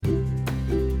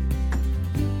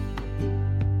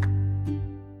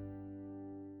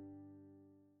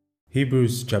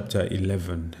Hebrews chapter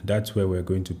 11, that's where we're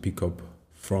going to pick up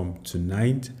from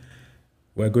tonight.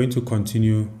 We're going to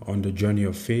continue on the journey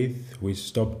of faith. We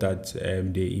stopped at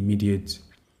the immediate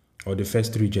or the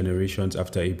first three generations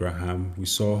after Abraham. We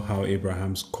saw how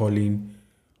Abraham's calling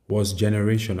was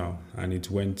generational and it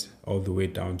went all the way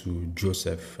down to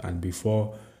Joseph. And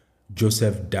before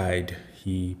Joseph died,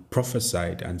 he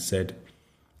prophesied and said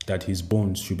that his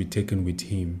bones should be taken with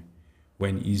him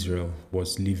when Israel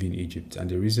was leaving Egypt. And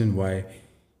the reason why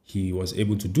he was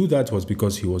able to do that was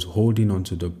because he was holding on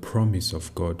to the promise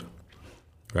of God,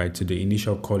 right? To the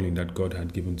initial calling that God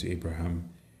had given to Abraham,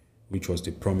 which was the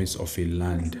promise of a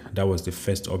land. That was the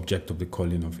first object of the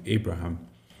calling of Abraham.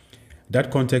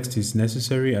 That context is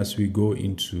necessary as we go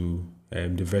into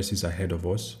the verses ahead of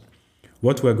us.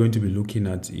 What we're going to be looking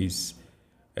at is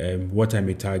what I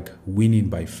may tag winning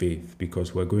by faith,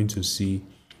 because we're going to see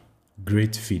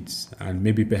great feats and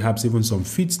maybe perhaps even some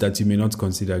feats that you may not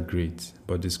consider great,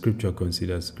 but the scripture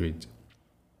considers great,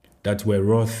 that were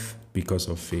wrought because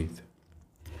of faith.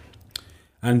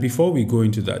 And before we go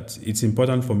into that, it's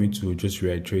important for me to just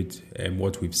reiterate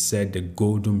what we've said the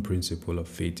golden principle of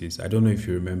faith is. I don't know if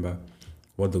you remember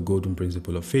what the golden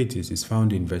principle of faith is. It's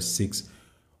found in verse 6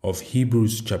 of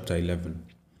Hebrews chapter 11.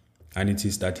 And it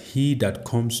is that he that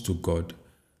comes to God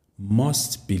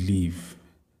must believe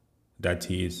that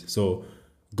he is. So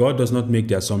God does not make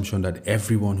the assumption that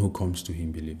everyone who comes to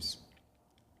him believes.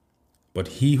 But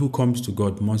he who comes to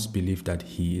God must believe that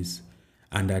he is,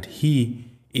 and that he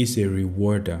is a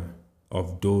rewarder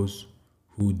of those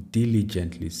who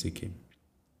diligently seek him.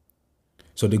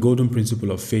 So the golden principle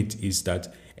of faith is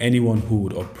that anyone who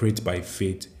would operate by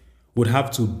faith would have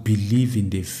to believe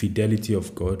in the fidelity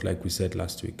of God, like we said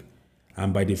last week.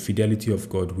 And by the fidelity of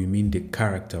God, we mean the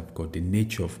character of God, the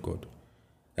nature of God.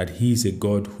 That he is a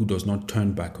God who does not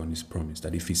turn back on his promise.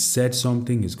 That if he said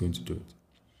something, he's going to do it.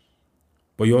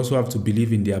 But you also have to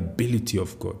believe in the ability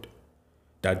of God.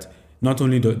 That not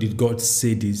only did God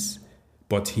say this,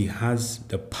 but he has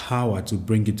the power to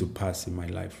bring it to pass in my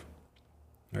life.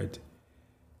 Right?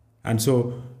 And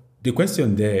so the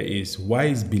question there is, why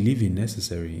is believing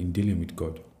necessary in dealing with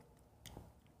God?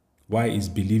 Why is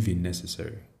believing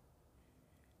necessary?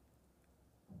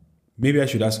 Maybe I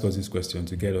should ask us this question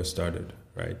to get us started,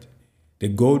 right? The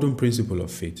golden principle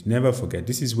of faith. Never forget,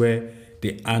 this is where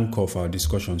the anchor of our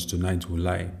discussions tonight will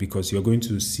lie, because you're going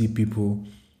to see people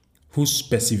whose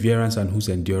perseverance and whose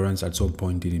endurance at some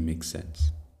point didn't make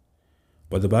sense.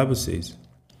 But the Bible says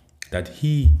that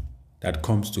he that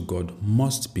comes to God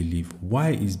must believe.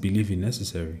 Why is believing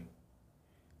necessary?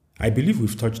 I believe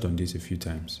we've touched on this a few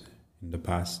times in the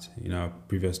past, in our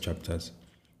previous chapters.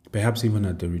 Perhaps even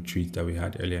at the retreat that we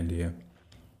had earlier in the year.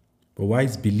 But why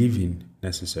is believing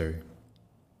necessary?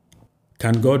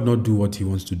 Can God not do what he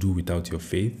wants to do without your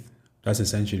faith? That's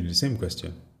essentially the same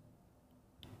question.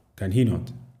 Can he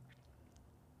not?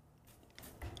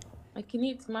 Like he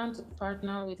needs man to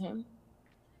partner with him.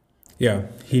 Yeah,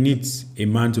 he needs a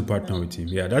man to partner with him.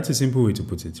 Yeah, that's a simple way to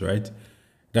put it, right?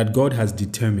 That God has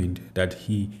determined that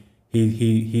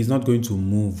he's not going to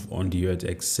move on the earth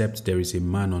except there is a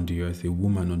man on the earth, a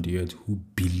woman on the earth who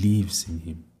believes in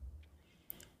him.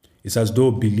 It's as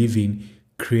though believing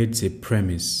creates a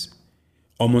premise,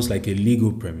 almost like a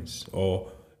legal premise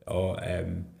or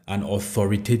an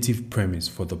authoritative premise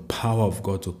for the power of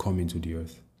God to come into the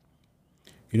earth.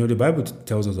 You know, the Bible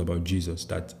tells us about Jesus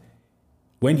that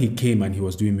when he came and he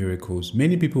was doing miracles,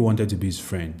 many people wanted to be his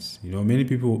friends. You know, many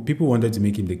people wanted to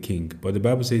make him the king. But the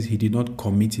Bible says he did not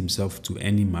commit himself to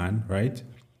any man, right?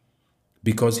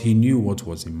 Because he knew what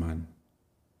was in man.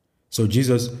 So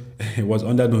Jesus was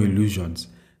under no illusions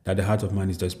that the heart of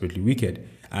man is desperately wicked.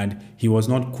 And he was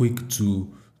not quick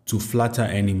to flatter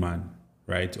any man,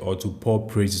 right? Or to pour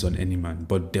praises on any man.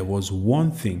 But there was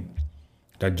one thing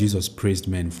that Jesus praised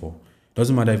men for.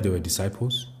 Doesn't matter if they were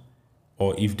disciples,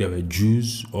 or if they were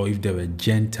Jews, or if they were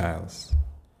Gentiles.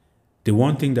 The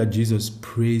one thing that Jesus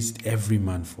praised every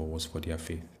man for was for their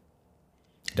faith.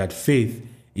 That faith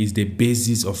is the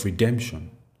basis of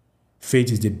redemption.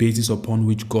 Faith is the basis upon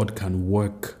which God can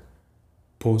work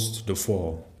post the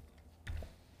fall.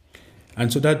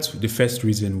 And so that's the first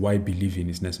reason why believing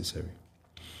is necessary.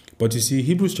 But you see,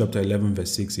 Hebrews chapter 11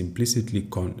 verse 6 implicitly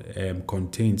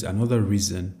contains another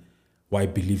reason why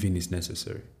believing is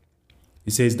necessary.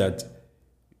 It says that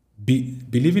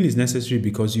believing is necessary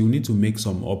because you need to make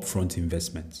some upfront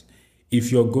investments.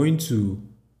 If you're going to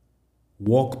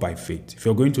walk by faith, if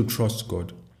you're going to trust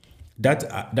God, that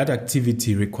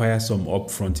activity requires some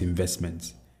upfront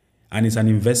investment. And it's an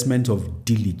investment of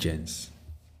diligence.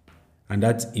 And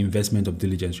that investment of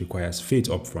diligence requires faith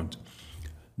upfront.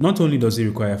 not only does it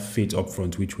require faith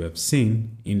upfront, which we have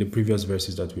seen in the previous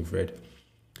verses that we've read,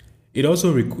 it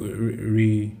also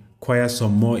requires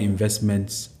some more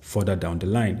investments further down the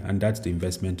line, and that's the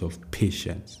investment of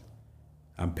patience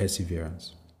and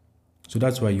perseverance. So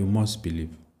that's why you must believe.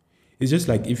 It's just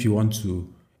like if you want to,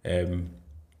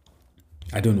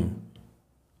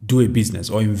 do a business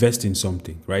or invest in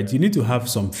something, right? You need to have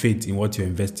some faith in what you're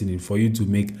investing in for you to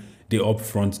make the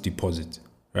upfront deposit,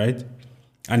 right?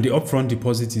 And the upfront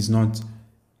deposit is not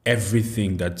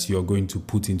everything that you're going to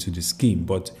put into the scheme,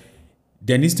 but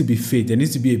there needs to be faith. There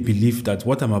needs to be a belief that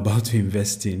what I'm about to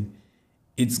invest in,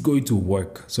 it's going to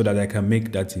work so that I can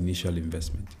make that initial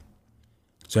investment.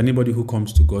 So anybody who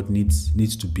comes to God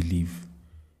needs to believe,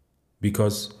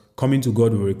 because coming to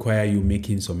God will require you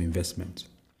making some investment.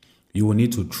 You will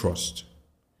need to trust.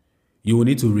 You will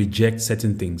need to reject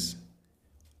certain things,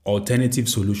 alternative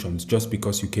solutions, just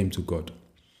because you came to God.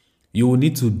 You will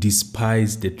need to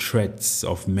despise the threats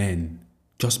of men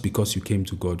just because you came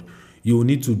to God. You will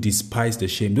need to despise the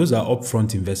shame. Those are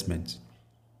upfront investments.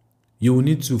 You will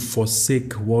need to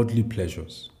forsake worldly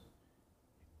pleasures.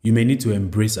 You may need to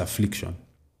embrace affliction,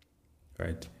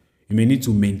 right? You may need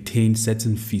to maintain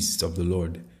certain feasts of the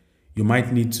Lord. You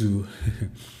might need to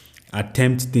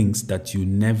attempt things that you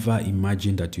never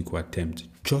imagined that you could attempt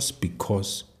just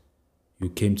because you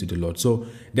came to the Lord. So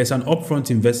there's an upfront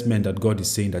investment that God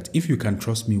is saying that if you can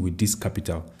trust me with this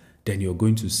capital, then you're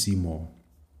going to see more.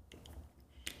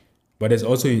 But there's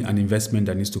also an investment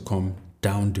that needs to come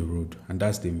down the road, and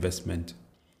that's the investment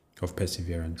of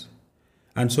perseverance.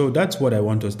 And so that's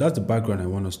the background I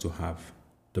want us to have.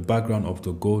 The background of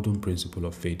the golden principle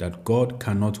of faith, that God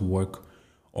cannot work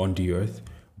on the earth.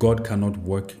 God cannot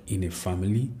work in a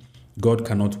family. God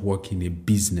cannot work in a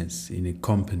business, in a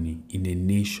company, in a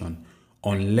nation,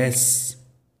 unless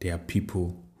there are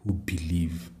people who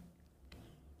believe.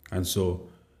 And so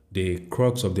the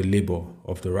crux of the labor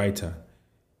of the writer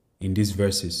in these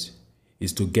verses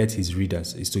is to get his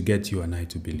readers, is to get you and I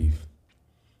to believe.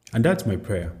 And that's my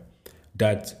prayer,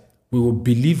 that we will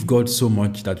believe God so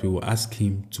much that we will ask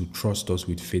him to trust us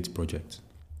with faith projects.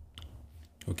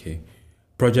 Okay.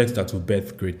 Projects that will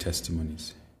birth great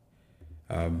testimonies.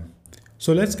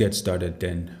 So let's get started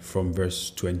then from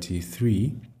verse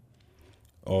 23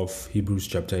 of Hebrews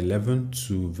chapter 11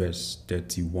 to verse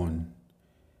 31.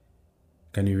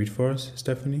 Can you read for us,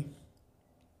 Stephanie?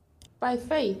 By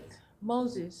faith,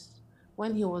 Moses,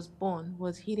 when he was born,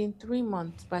 was hidden 3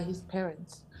 months by his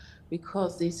parents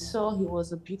because they saw he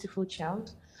was a beautiful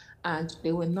child and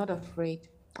they were not afraid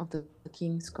of the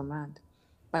king's command.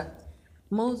 But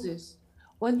Moses,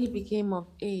 when he became of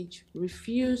age,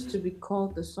 refused to be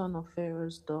called the son of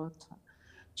Pharaoh's daughter,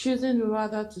 choosing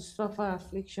rather to suffer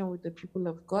affliction with the people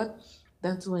of God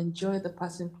than to enjoy the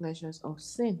passing pleasures of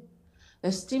sin,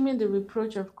 esteeming the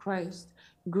reproach of Christ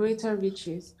greater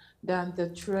riches than the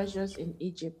treasures in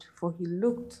Egypt, for he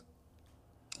looked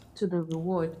to the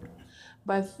reward.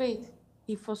 By faith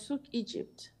he forsook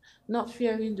Egypt, not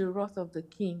fearing the wrath of the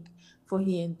king, for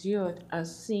he endured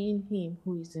as seeing him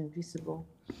who is invisible.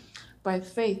 By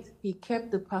faith he kept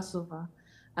the Passover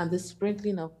and the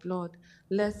sprinkling of blood,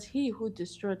 lest he who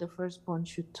destroyed the firstborn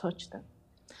should touch them.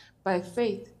 By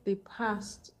faith they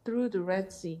passed through the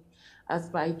Red Sea as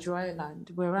by dry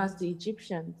land, whereas the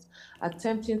Egyptians,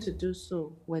 attempting to do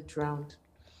so, were drowned.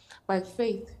 By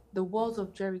faith the walls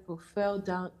of Jericho fell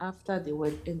down after they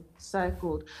were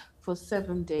encircled for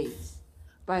 7 days.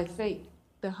 By faith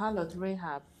the harlot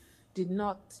Rahab did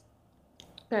not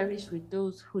perish with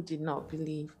those who did not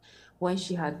believe, when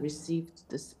she had received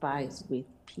the spies with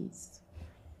peace.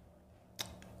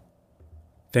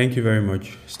 Thank you very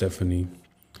much, Stephanie.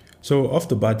 So off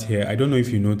the bat here, I don't know if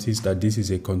you noticed that this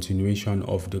is a continuation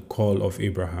of the call of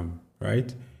Abraham,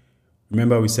 right?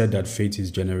 Remember we said that faith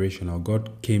is generational.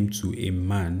 God came to a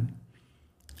man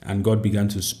and God began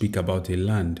to speak about a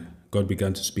land. God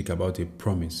began to speak about a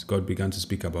promise. God began to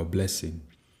speak about blessing.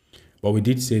 But we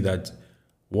did say that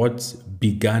what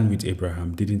began with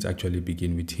Abraham didn't actually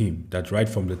begin with him. That right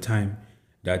from the time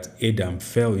that Adam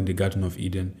fell in the Garden of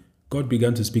Eden, God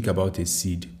began to speak about a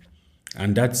seed.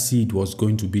 And that seed was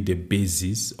going to be the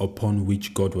basis upon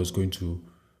which God was going to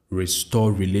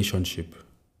restore relationship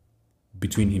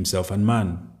between himself and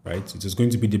man, right? It was going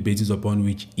to be the basis upon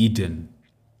which Eden,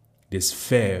 this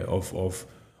sphere of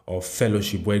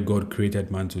fellowship where God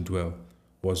created man to dwell,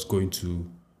 was going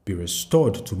to be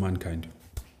restored to mankind.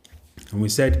 And we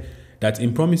said that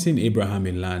in promising Abraham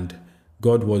a land,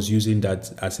 God was using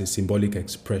that as a symbolic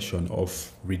expression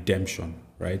of redemption,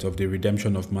 right? Of the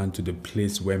redemption of man to the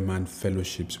place where man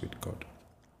fellowships with God.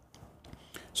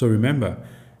 So remember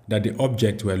that the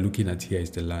object we're looking at here is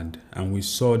the land. And we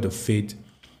saw the faith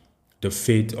the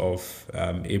faith of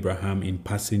Abraham in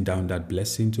passing down that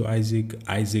blessing to Isaac,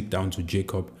 Isaac down to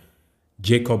Jacob,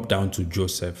 Jacob down to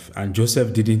Joseph. And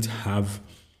Joseph didn't have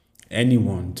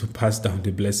anyone to pass down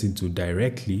the blessing to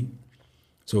directly,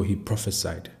 so he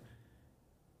prophesied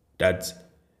that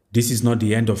this is not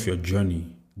the end of your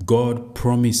journey. God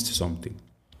promised something.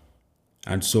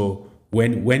 And so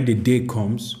when the day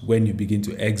comes, when you begin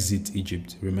to exit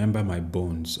Egypt, remember my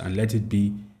bones, and let it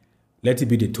be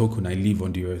the token I leave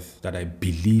on the earth, that I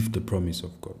believe the promise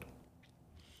of God.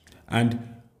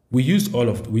 And we use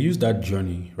that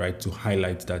journey, right, to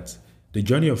highlight that the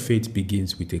journey of faith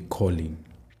begins with a calling.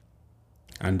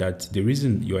 And that the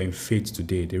reason you are in faith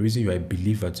today, the reason you are a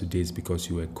believer today, is because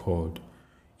you were called.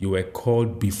 You were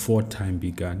called before time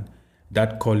began.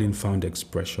 That calling found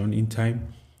expression in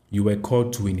time. You were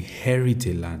called to inherit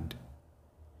a land.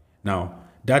 Now,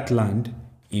 that land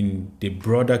in the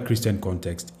broader Christian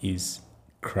context is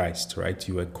Christ, right?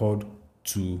 You were called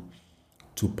to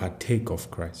partake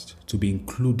of Christ, to be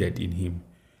included in him.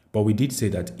 But we did say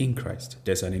that in Christ,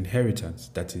 there's an inheritance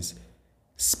that is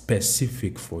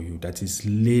specific for you, that is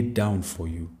laid down for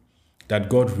you, that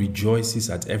God rejoices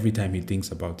at every time he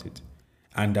thinks about it.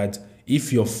 And that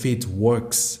if your faith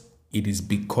works, it is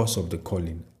because of the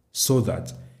calling. So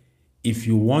that if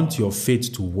you want your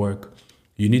faith to work,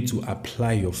 you need to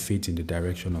apply your faith in the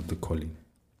direction of the calling.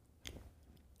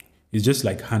 It's just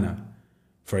like Hannah,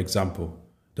 for example.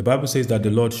 The Bible says that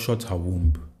the Lord shut her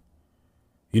womb.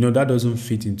 That doesn't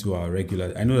fit into our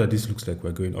regular. I know that this looks like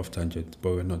we're going off tangent,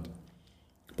 but we're not.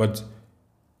 But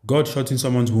God shutting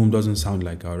someone's womb doesn't sound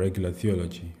like our regular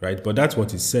theology, right? But that's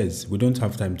what it says. We don't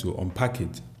have time to unpack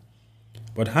it.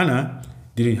 But Hannah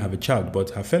didn't have a child,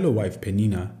 but her fellow wife,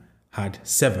 Peninnah, had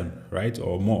 7, right?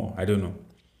 Or more, I don't know.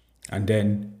 And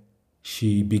then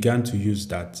she began to use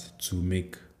that to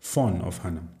make fun of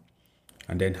Hannah.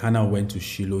 And then Hannah went to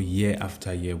Shiloh year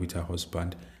after year with her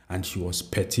husband, and she was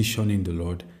petitioning the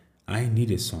Lord, I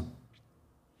need a son.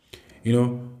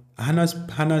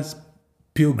 Hannah's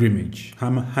pilgrimage,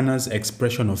 Hannah's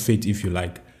expression of faith, if you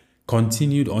like,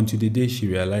 continued until the day she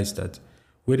realized that,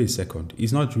 wait a second,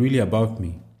 it's not really about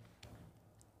me.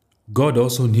 God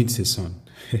also needs a son.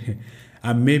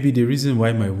 And maybe the reason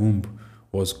why my womb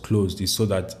was closed is so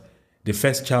that the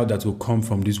first child that will come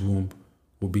from this womb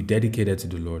will be dedicated to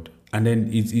the Lord. And then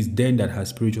it's then that her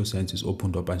spiritual senses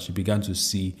opened up, and she began to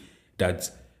see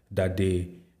that the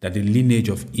lineage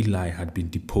of Eli had been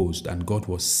deposed, and God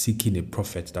was seeking a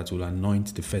prophet that will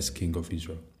anoint the first king of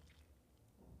Israel.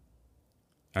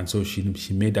 And so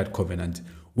she made that covenant.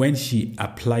 When she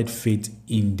applied faith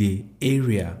in the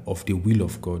area of the will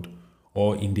of God,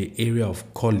 or in the area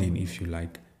of calling, if you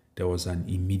like, there was an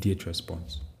immediate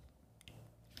response.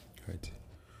 Right.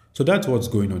 So that's what's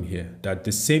going on here, that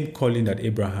the same calling that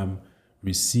Abraham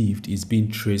received is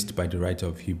being traced by the writer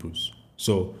of Hebrews.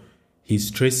 So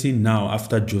he's tracing now,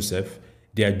 after Joseph,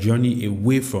 their journey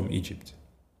away from Egypt.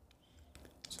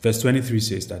 Verse 23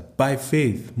 says that by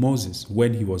faith, Moses,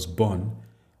 when he was born,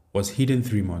 was hidden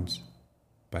 3 months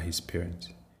by his parents,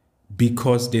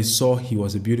 because they saw he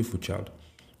was a beautiful child,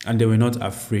 and they were not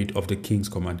afraid of the king's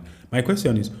command. My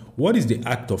question is, what is the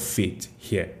act of faith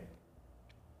here?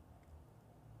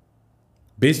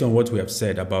 Based on what we have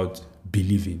said about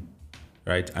believing,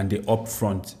 right, and the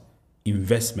upfront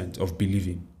investment of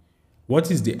believing,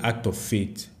 what is the act of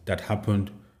faith that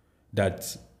happened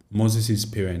that Moses'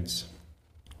 parents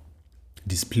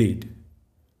displayed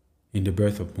in the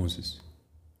birth of Moses?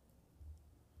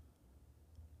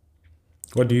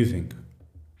 What do you think?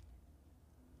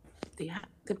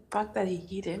 The fact that he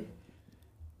hid him.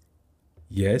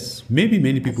 Yes, maybe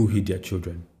many people hid their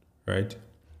children, right?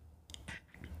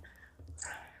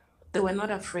 They were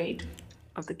not afraid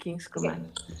of the king's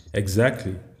command.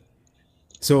 Exactly.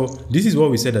 So this is what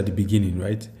we said at the beginning,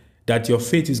 right? That your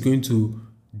faith is going to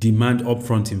demand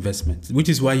upfront investment, which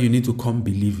is why you need to come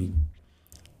believing.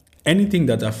 Anything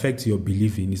that affects your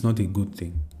believing is not a good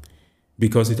thing,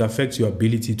 because it affects your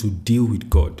ability to deal with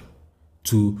God,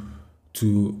 to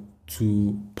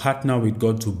partner with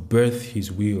God to birth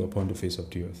his will upon the face of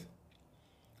the earth.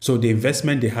 So the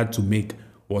investment they had to make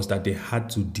was that they had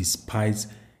to despise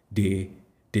the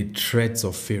threats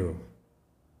of Pharaoh,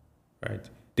 right?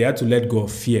 They had to let go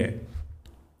of fear.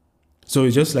 So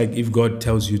it's just like if God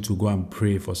tells you to go and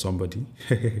pray for somebody,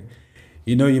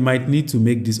 you might need to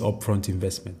make this upfront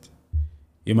investment.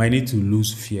 You might need to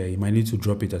lose fear. You might need to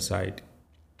drop it aside.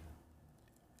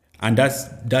 And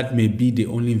that may be the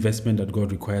only investment that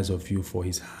God requires of you for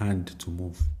his hand to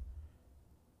move.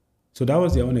 So that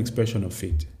was their own expression of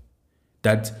faith.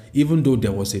 That even though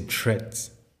there was a threat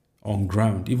on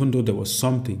ground, even though there was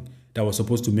something that was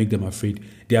supposed to make them afraid,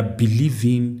 their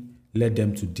believing led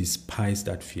them to despise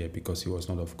that fear because it was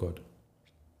not of God.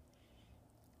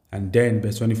 And then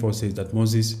verse 24 says that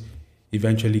Moses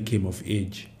eventually came of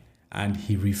age and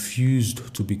he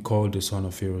refused to be called the son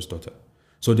of Pharaoh's daughter.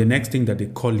 So the next thing that the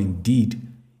calling did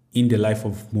in the life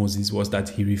of Moses was that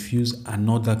he refused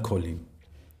another calling.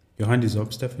 Your hand is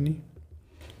up, Stephanie.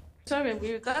 Sorry, with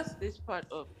regards to this part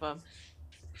of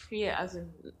fear, as in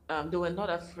they were not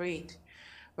afraid,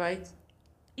 right?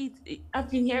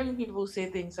 I've been hearing people say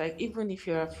things like, even if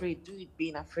you're afraid, do it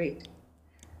being afraid.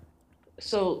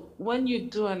 So when you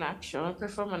do an action or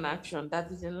perform an action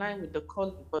that is in line with the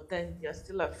calling, but then you're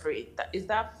still afraid, is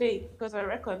that faith? Because I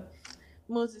reckon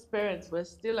Moses' parents were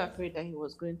still afraid that he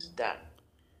was going to die.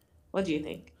 What do you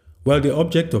think? Well, the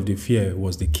object of the fear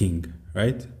was the king,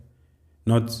 right?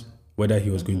 Not whether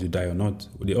he was going to die or not.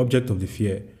 The object of the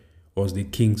fear was the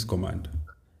king's command.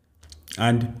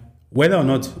 And whether or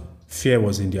not fear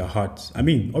was in their hearts, I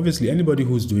mean, obviously anybody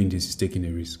who's doing this is taking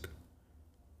a risk,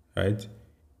 right?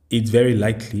 It's very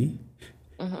likely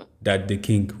that the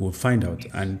king will find out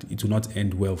and it will not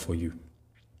end well for you.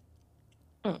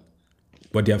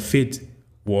 But their faith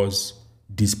was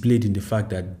displayed in the fact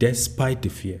that despite the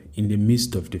fear, in the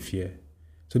midst of the fear.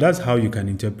 So that's how you can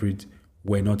interpret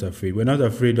we're not afraid. We're not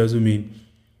afraid doesn't mean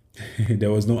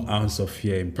there was no ounce of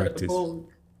fear in practice.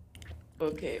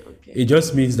 Okay. It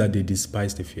just means that they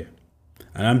despise the fear.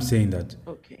 And I'm saying that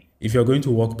if you're going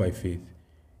to walk by faith,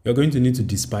 you're going to need to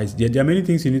despise. There are many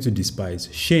things you need to despise.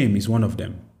 Shame is one of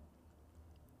them.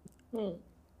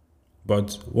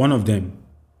 But one of them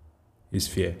is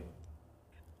fear.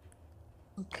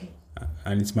 Okay.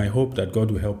 And it's my hope that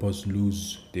God will help us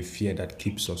lose the fear that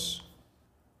keeps us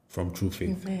from true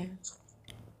faith.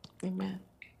 Amen.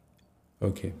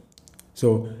 Okay.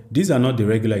 So these are not the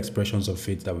regular expressions of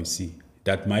faith that we see.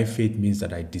 That my faith means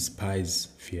that I despise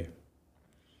fear.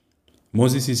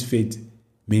 Moses' faith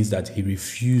means that he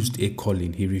refused a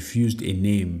calling, he refused a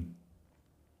name,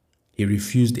 he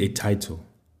refused a title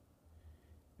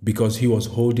because he was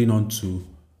holding on to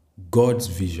God's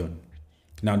vision.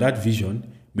 Now that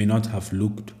vision may not have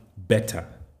looked better,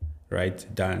 right,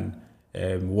 than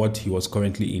what he was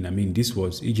currently in. I mean,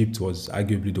 Egypt was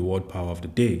arguably the world power of the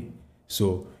day.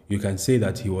 So you can say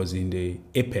that he was in the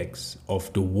apex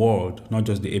of the world, not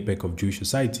just the apex of Jewish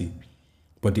society,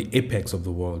 but the apex of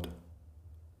the world.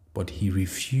 But he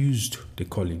refused the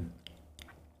calling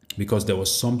because there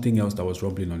was something else that was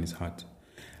rumbling on his heart.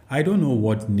 I don't know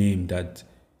what name that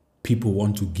people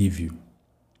want to give you,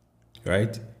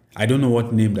 right? I don't know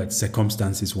what name that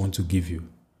circumstances want to give you,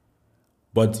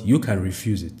 but you can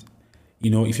refuse it.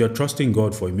 You know, if you're trusting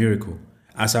God for a miracle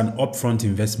as an upfront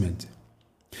investment,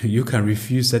 you can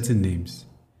refuse certain names.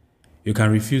 You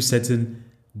can refuse certain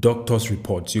doctor's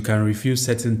reports. You can refuse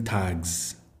certain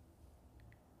tags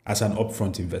as an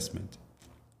upfront investment.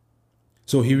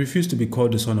 So he refused to be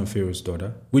called the son of Pharaoh's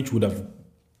daughter, which would have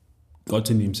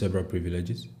gotten him several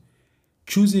privileges,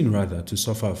 choosing rather to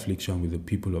suffer affliction with the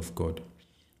people of God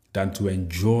than to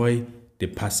enjoy the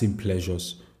passing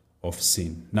pleasures of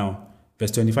sin. Now,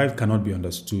 verse 25 cannot be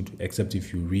understood except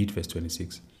if you read verse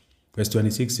 26. Verse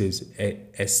 26 says,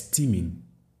 esteeming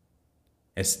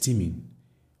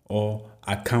or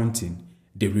accounting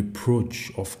the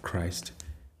reproach of Christ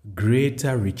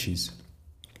greater riches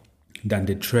than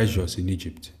the treasures in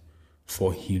Egypt,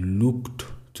 for he looked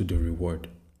to the reward.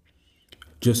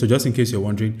 Just in case you're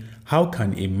wondering, how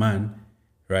can a man,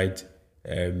 right,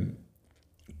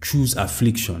 choose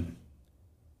affliction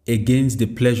against the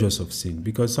pleasures of sin?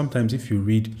 Because sometimes if you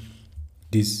read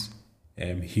these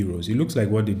heroes, it looks like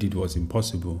what they did was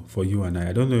impossible for you and I.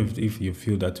 I don't know if you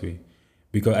feel that way.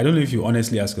 Because I don't know if you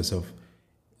honestly ask yourself,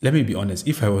 let me be honest,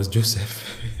 if I was Joseph,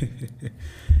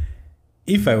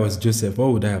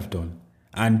 what would I have done?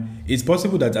 And it's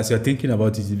possible that as you're thinking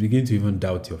about it, you begin to even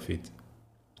doubt your faith.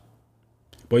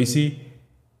 But you see,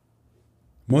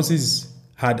 Moses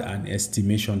had an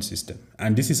estimation system.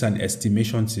 And this is an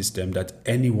estimation system that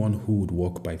anyone who would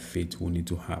walk by faith will need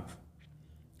to have.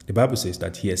 The Bible says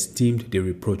that he esteemed the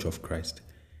reproach of Christ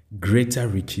greater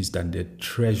riches than the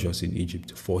treasures in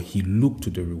Egypt, for he looked to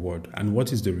the reward. And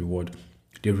what is the reward?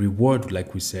 The reward,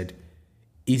 like we said,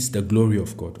 is the glory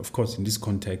of God. Of course, in this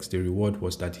context, the reward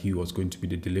was that he was going to be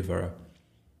the deliverer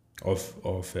of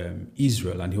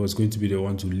Israel, and he was going to be the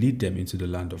one to lead them into the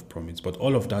land of promise. But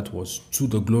all of that was to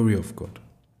the glory of God.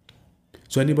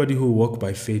 So anybody who walks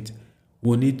by faith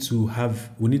will need to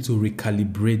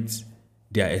recalibrate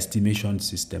their estimation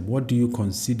system. What do you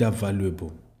consider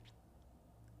valuable?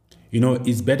 You know,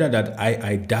 it's better that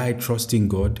I die trusting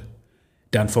God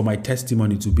than for my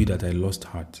testimony to be that I lost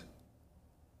heart.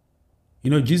 You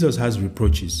know, Jesus has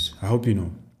reproaches. I hope you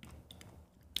know.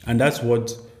 And that's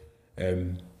what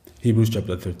Hebrews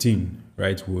chapter 13,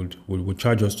 right, would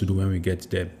charge us to do when we get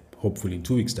there, hopefully in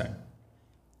 2 weeks' time,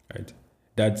 right?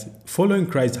 That following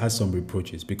Christ has some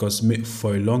reproaches, because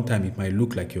for a long time it might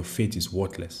look like your faith is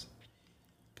worthless.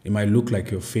 It might look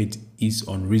like your faith is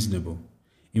unreasonable.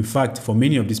 In fact, for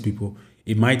many of these people,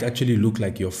 it might actually look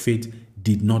like your faith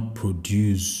did not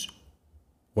produce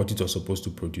what it was supposed to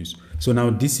produce. So now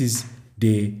this is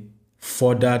the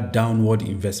further downward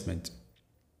investment,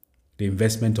 the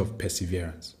investment of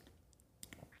perseverance.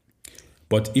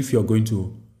 But if you're going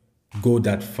to go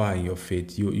that far in your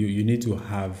faith, you need to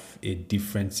have a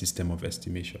different system of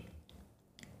estimation.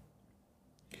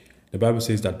 The Bible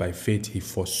says that by faith he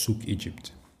forsook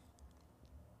Egypt,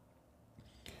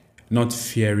 not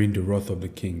fearing the wrath of the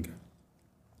king,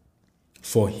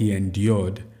 for he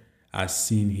endured as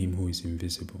seeing him who is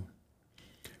invisible.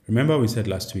 Remember we said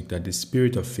last week that the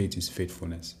spirit of faith is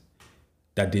faithfulness,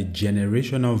 that the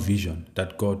generational vision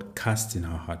that God cast in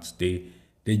our hearts, the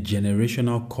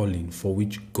generational calling for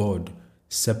which God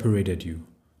separated you,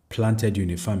 planted you in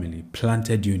a family,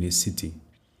 planted you in a city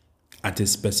at a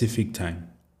specific time.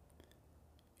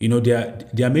 You know, there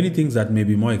are many things that may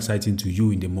be more exciting to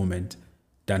you in the moment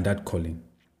than that calling,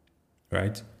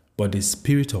 right? But the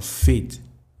spirit of faith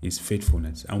is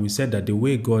faithfulness. And we said that the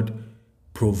way God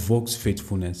provokes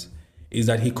faithfulness is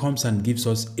that he comes and gives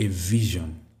us a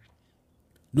vision.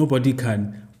 Nobody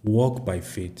can walk by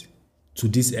faith to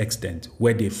this extent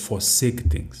where they forsake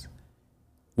things,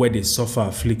 where they suffer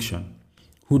affliction,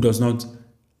 who does not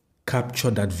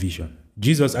capture that vision.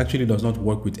 Jesus actually does not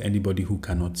work with anybody who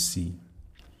cannot see.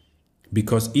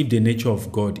 Because if the nature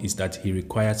of God is that he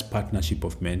requires partnership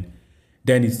of men,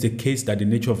 then it's the case that the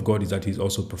nature of God is that he's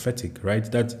also prophetic, right?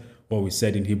 That's what we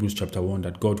said in Hebrews chapter 1,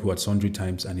 that God, who at sundry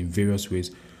times and in various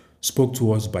ways spoke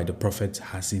to us by the prophets,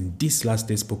 has in this last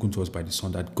day spoken to us by the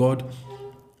Son, that God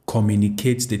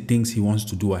communicates the things he wants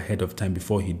to do ahead of time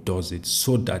before he does it,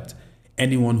 so that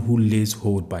anyone who lays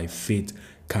hold by faith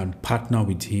can partner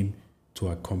with him to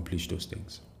accomplish those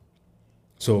things.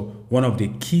 So one of the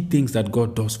key things that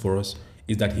God does for us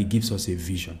is that he gives us a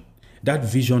vision. That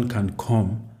vision can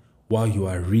come while you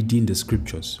are reading the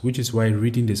scriptures, which is why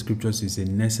reading the scriptures is a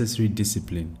necessary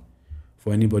discipline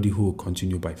for anybody who will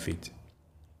continue by faith.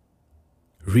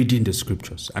 Reading the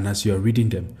scriptures, and as you are reading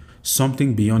them,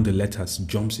 something beyond the letters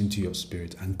jumps into your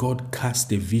spirit, and God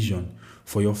casts a vision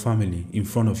for your family in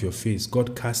front of your face.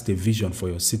 God casts a vision for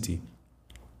your city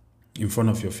in front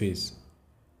of your face.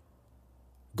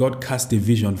 God casts a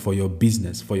vision for your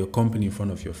business, for your company in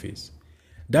front of your face.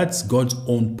 That's God's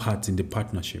own part in the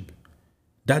partnership.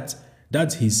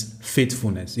 That's his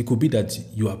faithfulness. It could be that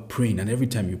you are praying, and every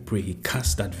time you pray, he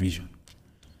casts that vision.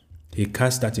 He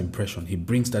casts that impression. He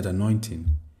brings that anointing.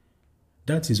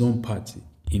 That's his own part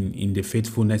in the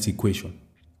faithfulness equation.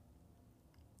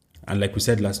 And like we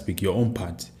said last week, your own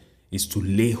part is to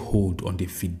lay hold on the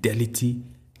fidelity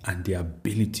and the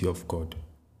ability of God.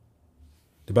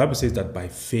 The Bible says that by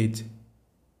faith,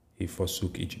 he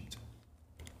forsook Egypt.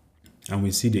 And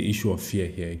we see the issue of fear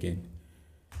here again.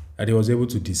 That he was able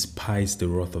to despise the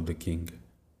wrath of the king.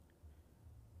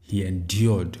 He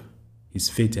endured. His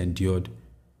faith endured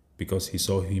because he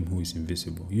saw him who is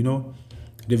invisible. You know,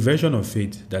 the version of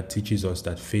faith that teaches us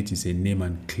that faith is a name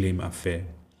and claim affair,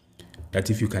 that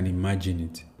if you can imagine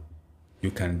it,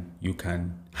 you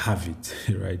can have it,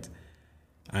 right?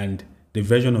 And the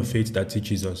version of faith that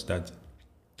teaches us that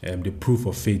the proof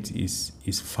of faith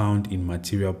is found in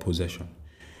material possession.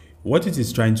 What it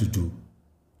is trying to do,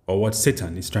 or what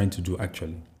Satan is trying to do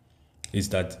actually, is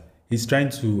that he's trying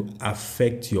to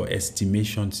affect your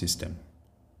estimation system.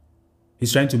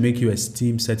 He's trying to make you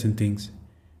esteem certain things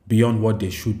beyond what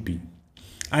they should be.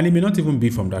 And it may not even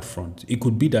be from that front. It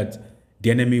could be that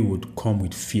the enemy would come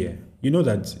with fear. You know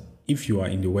that if you are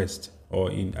in the West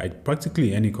or in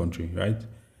practically any country, right,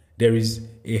 there is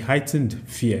a heightened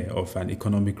fear of an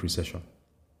economic recession.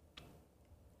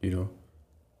 You know,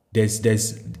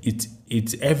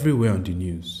 it's everywhere on the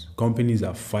news. Companies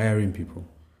are firing people.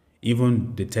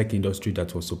 Even the tech industry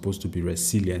that was supposed to be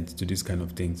resilient to these kind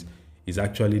of things is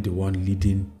actually the one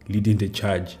leading the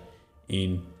charge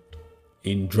in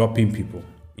dropping people,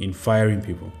 in firing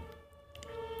people.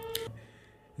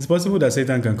 It's possible that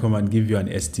Satan can come and give you an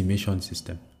estimation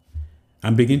system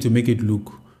and begin to make it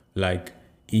look like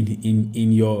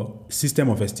in your system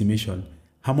of estimation,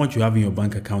 how much you have in your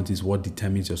bank account is what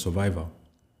determines your survival.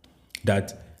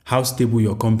 That how stable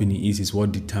your company is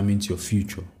what determines your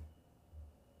future.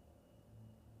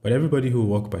 But everybody who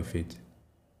walks by faith,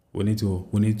 we need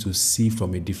to see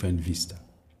from a different vista.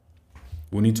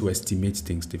 We need to estimate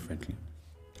things differently.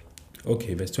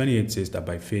 Okay, verse 28 says that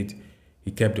by faith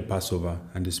he kept the Passover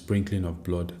and the sprinkling of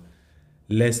blood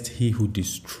lest he who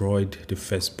destroyed the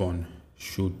firstborn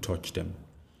should touch them.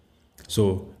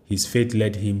 So his faith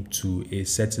led him to a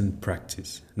certain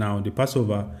practice. Now, the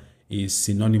Passover is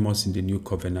synonymous in the New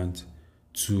Covenant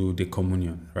to the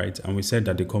communion, right? And we said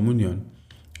that the communion,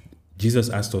 Jesus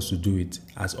asked us to do it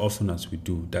as often as we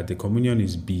do, that the communion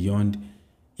is beyond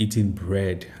eating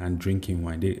bread and drinking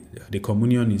wine. The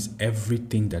communion is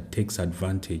everything that takes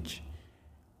advantage,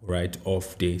 right,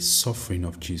 of the suffering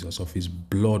of Jesus, of his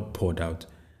blood poured out,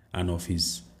 and of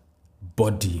his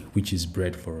body, which is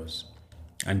bread for us.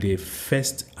 And the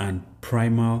first and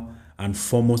primal and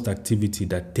foremost activity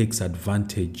that takes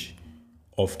advantage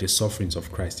of the sufferings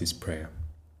of Christ is prayer.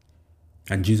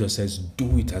 And Jesus says,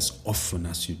 do it as often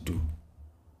as you do.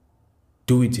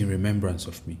 Do it in remembrance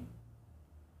of me.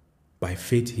 By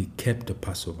faith, he kept the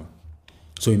Passover.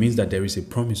 So it means that there is a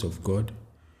promise of God.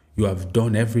 You have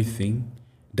done everything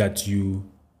that you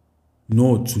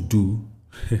know to do,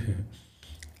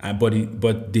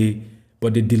 but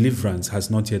the deliverance has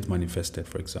not yet manifested,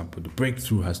 for example. The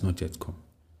breakthrough has not yet come.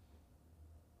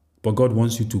 But God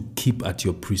wants you to keep at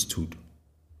your priesthood,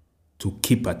 to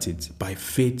keep at it. By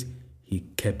faith, he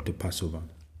kept the Passover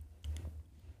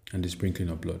and the sprinkling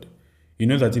of blood. You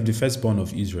know that if the firstborn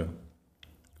of Israel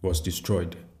was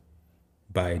destroyed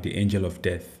by the angel of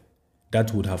death,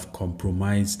 that would have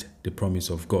compromised the promise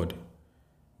of God,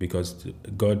 because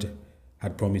God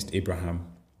had promised Abraham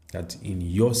that in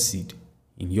your seed,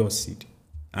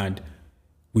 and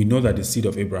we know that the seed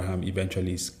of Abraham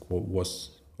eventually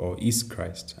is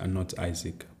Christ and not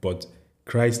Isaac, but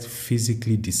Christ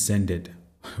physically descended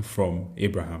from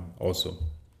Abraham also,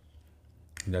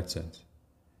 in that sense.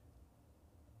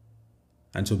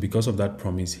 And so because of that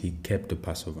promise, he kept the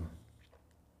Passover.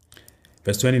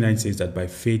 Verse 29 says that by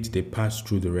faith they passed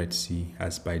through the Red Sea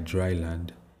as by dry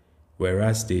land,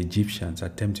 whereas the Egyptians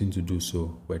attempting to do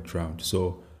so were drowned.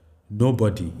 So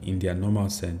nobody in their normal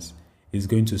sense is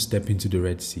going to step into the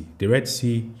Red Sea. The Red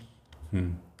Sea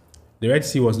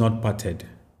was not parted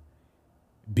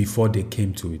before they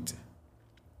came to it.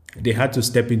 They had to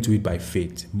step into it by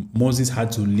faith. Moses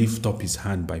had to lift up his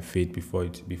hand by faith before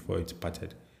it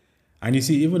parted. And you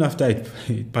see, even after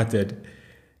it parted,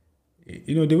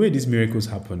 the way these miracles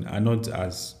happen are not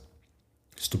as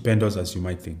stupendous as you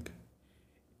might think.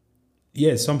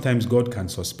 Yes, sometimes God can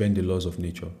suspend the laws of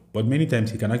nature, but many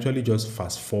times he can actually just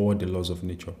fast forward the laws of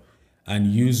nature and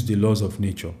use the laws of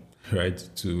nature, right,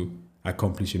 to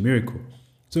accomplish a miracle.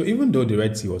 So even though the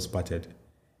Red Sea was parted,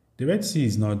 the Red Sea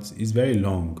is very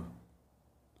long.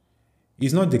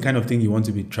 It's not the kind of thing you want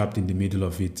to be trapped in the middle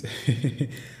of it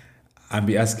and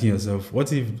be asking yourself,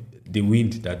 what if the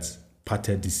wind that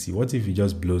parted the sea, what if it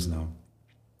just blows now?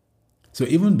 So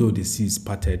even though the sea is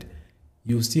parted,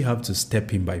 you still have to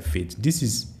step in by faith. This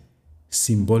is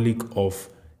symbolic of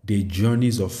the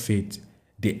journeys of faith,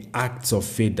 the acts of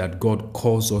faith that God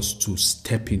calls us to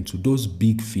step into, those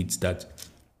big feats that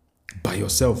by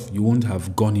yourself you won't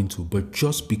have gone into, but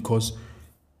just because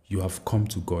you have come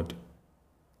to God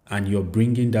and you're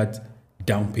bringing that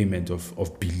down payment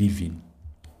of believing,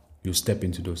 you step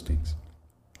into those things.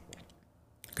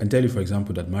 I can tell you, for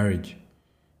example, that marriage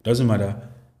doesn't matter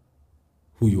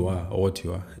who you are or what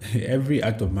you are. Every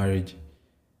act of marriage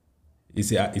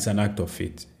is an act of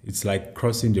faith. It's like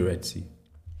crossing the Red Sea,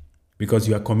 because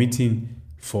you are committing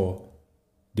for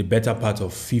the better part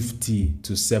of 50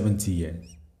 to 70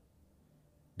 years.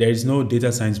 There is no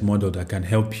data science model that can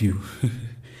help you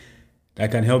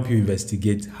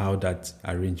investigate how that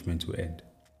arrangement will end.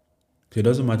 So it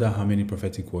doesn't matter how many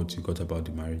prophetic words you got about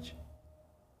the marriage.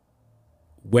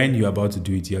 When you're about to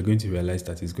do it, you're going to realize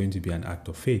that it's going to be an act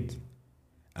of faith.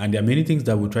 And there are many things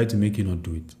that will try to make you not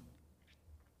do it.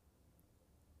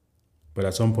 But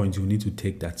at some point, you need to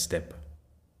take that step.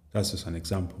 That's just an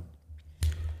example.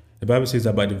 The Bible says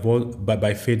that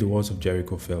by faith, the walls of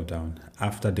Jericho fell down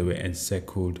after they were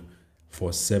encircled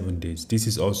for 7 days. This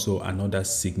is also another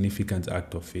significant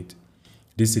act of faith.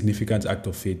 This significant act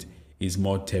of faith is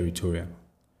more territorial.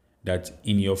 That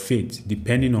in your faith,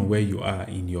 depending on where you are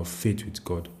in your faith with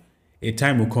God, a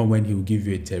time will come when he will give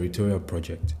you a territorial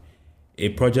project. A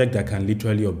project that can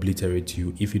literally obliterate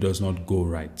you if it does not go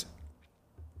right.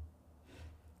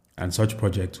 And such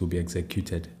projects will be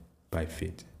executed by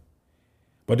faith.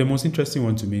 But the most interesting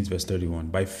one to me is verse 31.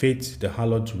 By faith, the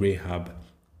harlot Rahab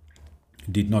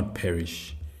did not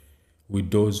perish with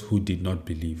those who did not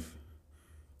believe,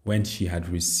 when she had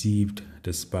received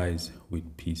the spies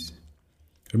with peace.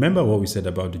 Remember what we said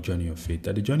about the journey of faith,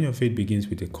 that the journey of faith begins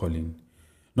with a calling,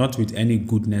 not with any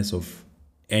goodness of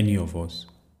any of us,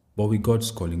 but with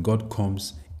God's calling. God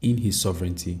comes in his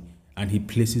sovereignty and he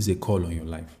places a call on your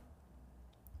life.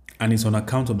 And it's on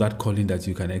account of that calling that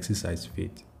you can exercise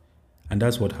faith. And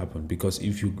that's what happened. Because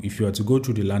if you are to go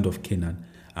through the land of Canaan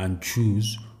and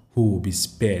choose who will be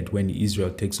spared when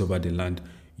Israel takes over the land,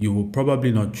 you will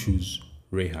probably not choose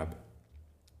Rahab.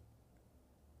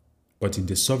 But in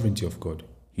the sovereignty of God,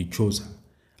 he chose her.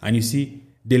 And you see,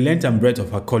 the length and breadth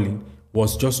of her calling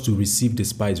was just to receive the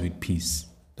spies with peace.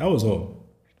 That was all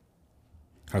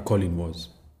her calling was.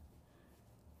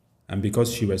 And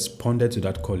because she responded to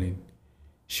that calling,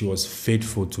 she was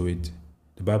faithful to it.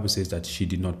 The Bible says that she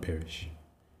did not perish.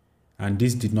 And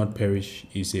this did not perish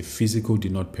is a physical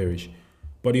did not perish.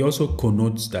 But it also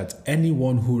connotes that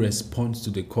anyone who responds to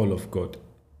the call of God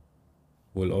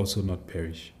will also not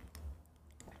perish.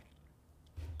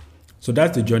 So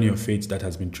that's the journey of faith that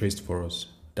has been traced for us.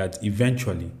 That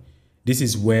eventually, this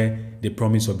is where the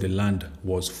promise of the land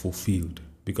was fulfilled.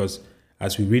 Because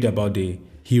as we read about the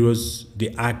heroes, the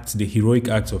heroic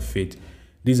acts of faith,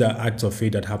 these are acts of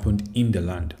faith that happened in the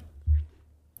land.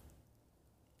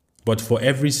 But for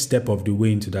every step of the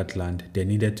way into that land, there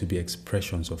needed to be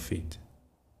expressions of faith.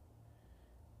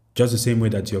 Just the same way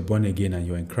that you're born again and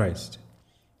you're in Christ.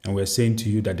 And we're saying to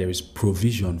you that there is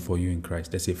provision for you in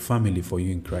Christ. There's a family for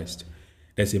you in Christ.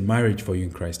 There's a marriage for you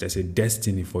in Christ. There's a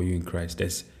destiny for you in Christ.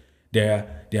 There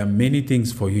are many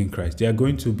things for you in Christ. There are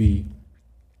going to be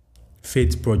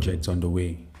faith projects on the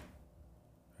way.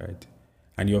 Right?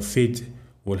 And your faith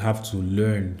will have to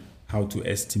learn how to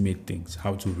estimate things,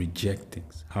 how to reject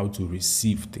things, how to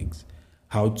receive things,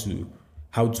 how to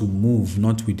move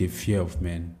not with the fear of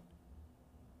men,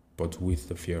 but with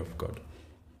the fear of God.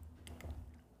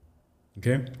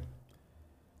 Okay? Do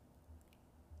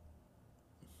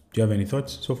you have any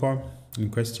thoughts so far? Any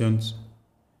questions?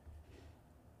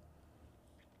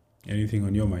 Anything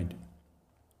on your mind?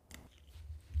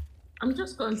 I'm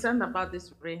just concerned about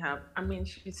this Rahab. I mean,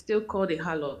 she's still called a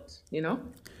harlot, you know?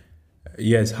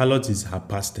 Yes, harlot is her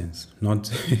past tense,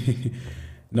 not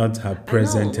not her I know,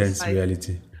 present it's tense like,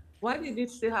 reality. why did it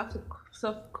still have to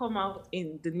sort of come out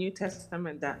in the New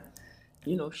Testament that,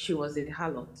 she was a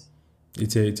harlot?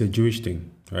 It's a Jewish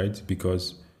thing, right?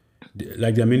 Because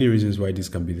there are many reasons why this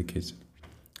can be the case.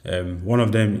 One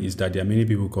of them is that there are many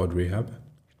people called Rahab,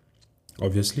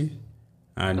 obviously,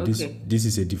 and Okay. this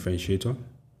is a differentiator.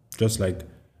 Just like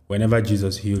whenever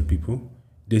Jesus healed people,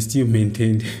 they still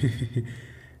maintained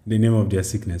the name of their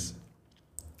sickness.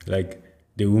 Like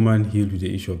the woman healed with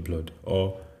the issue of blood,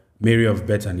 or Mary of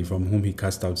Bethany, from whom he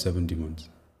cast out 7 demons,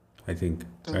 I think,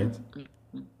 right?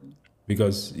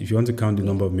 Because if you want to count the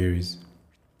number of Marys,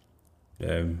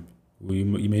 you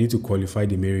may need to qualify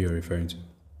the Mary you're referring to.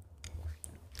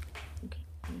 Okay.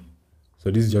 So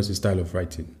this is just a style of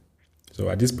writing. So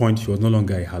at this point, she was no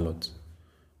longer a harlot.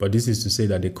 But this is to say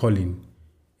that the calling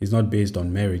is not based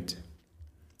on merit.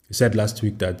 You said last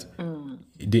week that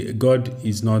God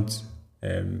is not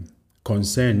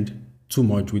concerned too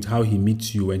much with how he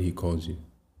meets you when he calls you.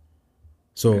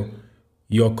 So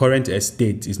your current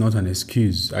estate is not an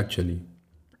excuse, actually.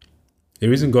 The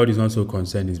reason God is not so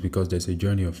concerned is because there's a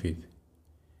journey of faith.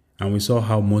 And we saw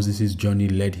how Moses' journey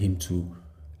led him to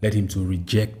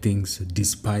reject things,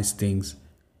 despise things,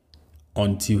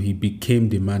 until he became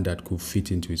the man that could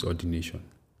fit into his ordination.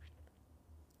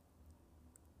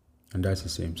 And that's the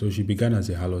same. So she began as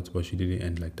a harlot, but she didn't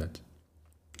end like that.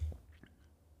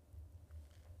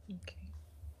 Okay.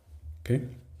 Okay?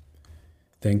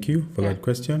 Thank you for Yeah. that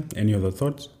question. Any other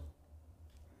thoughts?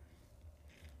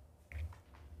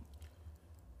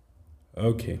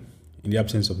 Okay. In the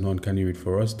absence of none, can you read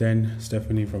for us then,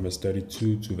 Stephanie, from verse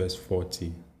 32 to verse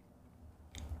 40?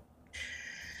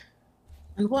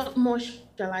 And what more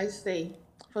shall I say?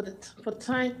 For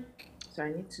time, so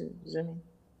I need to zoom in.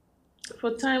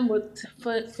 For time would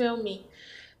fail me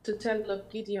to tell of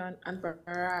Gideon and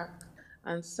Barak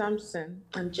and Samson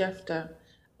and Jephthah,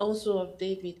 also of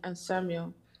David and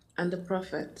Samuel and the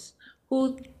prophets,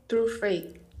 who through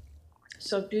faith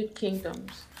subdued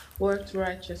kingdoms, worked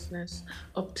righteousness,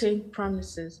 obtained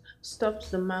promises,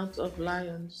 stopped the mouths of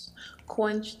lions,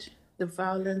 quenched the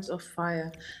violence of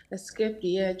fire, escaped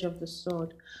the edge of the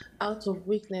sword, out of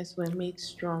weakness were made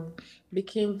strong,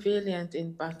 became valiant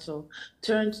in battle,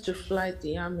 turned to flight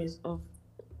the armies of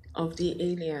the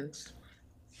aliens.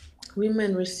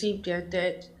 Women received their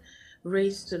dead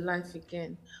raised to life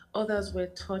again. Others were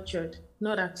tortured,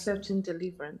 not accepting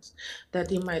deliverance, that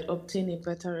they might obtain a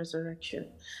better resurrection.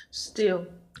 Still,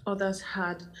 others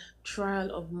had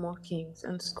trial of mockings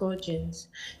and scourgings,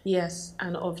 yes,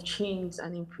 and of chains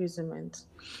and imprisonment.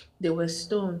 They were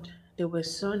stoned, they were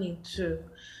sawn in two,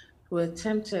 were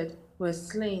tempted, were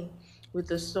slain with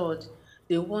the sword.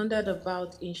 They wandered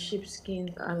about in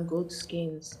sheepskins and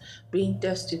goatskins, being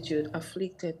destitute,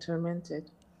 afflicted,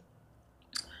 tormented.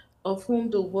 of whom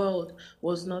the world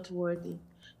was not worthy.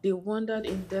 They wandered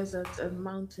in deserts and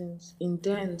mountains, in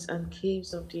dens and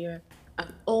caves of the earth.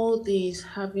 And all these,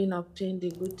 having obtained a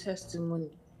good testimony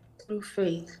through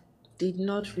faith, did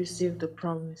not receive the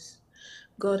promise.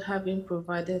 God having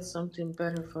provided something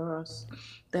better for us,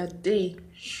 that they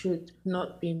should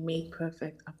not be made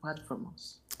perfect apart from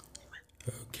us.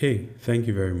 Okay, thank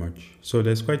you very much. So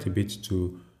there's quite a bit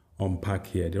to unpack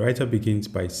here. The writer begins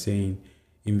by saying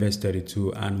in verse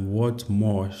 32, and what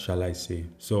more shall I say?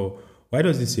 So why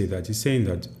does he say that? He's saying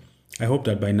that I hope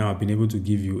that by now I've been able to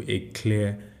give you a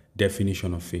clear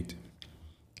definition of faith.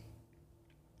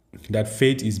 That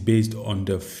faith is based on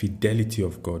the fidelity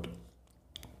of God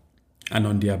and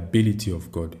on the ability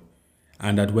of God.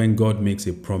 And that when God makes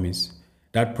a promise,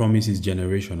 that promise is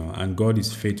generational and God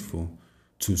is faithful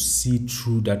to see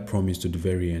through that promise to the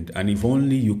very end. And if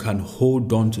only you can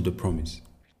hold on to the promise,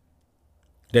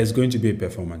 there's going to be a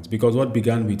performance. Because what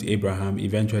began with Abraham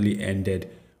eventually ended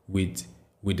with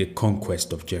the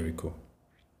conquest of Jericho.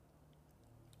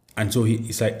 And so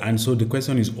the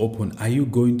question is open. Are you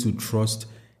going to trust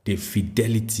the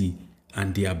fidelity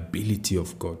and the ability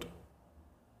of God?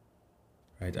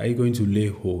 Right? Are you going to lay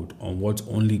hold on what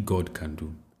only God can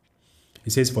do? He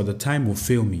says, for the time will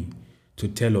fail me to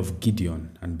tell of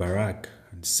Gideon and Barak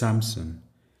and Samson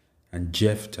and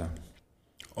Jephthah,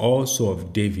 also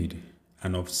of David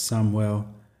and of Samuel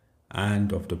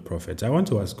and of the prophets. I want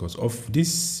to ask us, of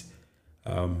these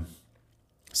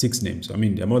 6 names, I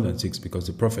mean, there are more than 6 because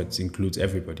the prophets includes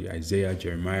everybody, Isaiah,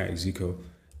 Jeremiah, Ezekiel,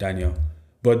 Daniel.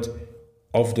 But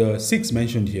of the 6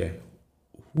 mentioned here,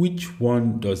 which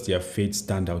one does their faith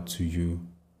stand out to you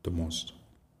the most?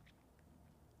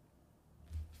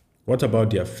 What about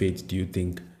their faith do you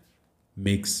think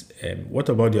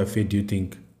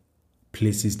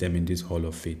places them in this hall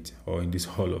of faith or in this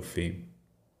hall of fame?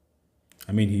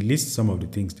 I mean, he lists some of the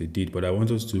things they did, but I want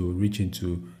us to reach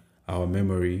into our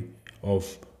memory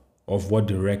of what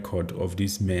the record of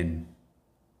these men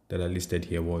that are listed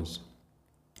here was.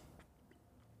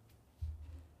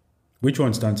 Which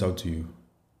one stands out to you?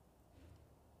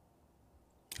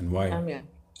 And why? Samuel.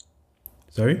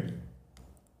 Sorry?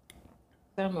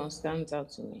 Samuel stands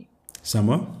out to me.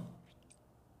 Samuel?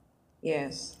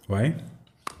 Yes. Why?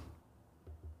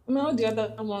 I mean, all the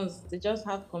other ones, they just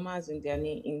have commas in their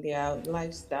name, in their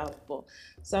lifestyle. But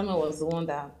Samuel was the one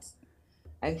that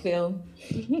I feel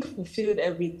fulfilled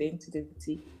everything to the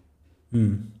T.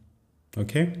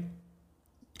 Okay.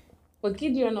 But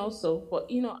Gideon also, but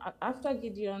after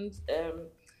Gideon's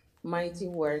mighty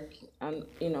work and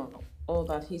all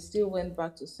that, he still went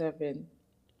back to serving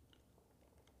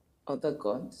other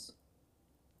gods.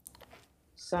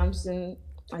 Samson,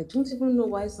 I don't even know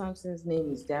why Samson's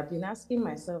name is there. I've been asking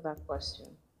myself that question.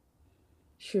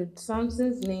 Should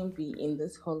Samson's name be in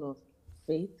this hall of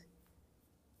faith?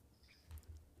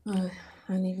 And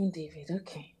even David,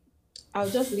 okay. I'll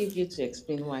just leave you to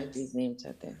explain why these names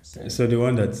are there. So the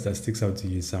one that sticks out to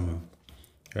you is Samuel,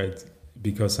 right?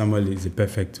 Because Samuel is the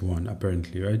perfect one,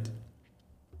 apparently, right?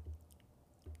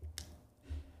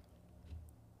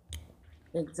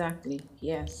 Exactly,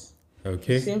 yes.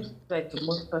 Okay. Seems like the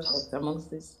most perfect amongst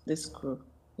this crew.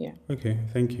 Yeah. Okay,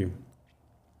 thank you.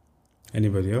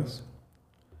 Anybody else?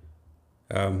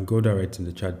 Go direct in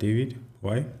the chat, David.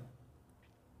 Why?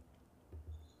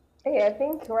 Hey, I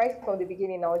think right from the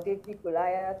beginning, now David,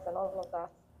 Goliath, and all of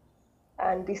that,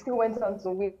 and they still went on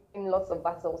to win lots of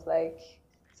battles. Like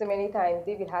so many times,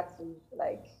 David's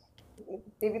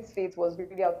faith was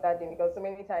really outstanding because so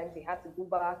many times he had to go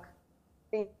back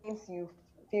things you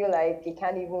feel like he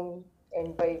can't even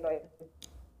enjoy, but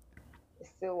he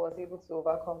still was able to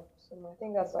overcome. So I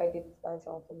think that's why David stands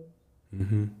out for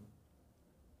me.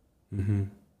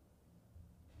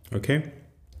 Okay.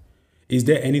 Is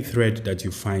there any thread that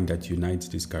you find that unites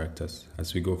these characters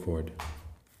as we go forward?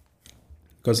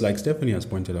 Because like Stephanie has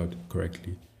pointed out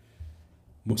correctly,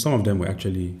 some of them were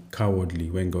actually cowardly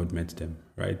when God met them,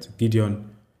 right?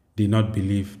 Gideon did not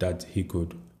believe that he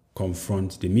could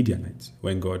confront the Midianites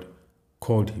when God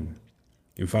called him.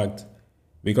 In fact,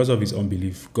 because of his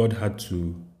unbelief, God had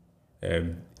to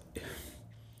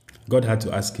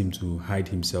ask him to hide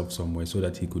himself somewhere so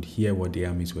that he could hear what the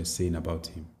armies were saying about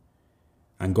him.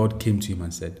 And God came to him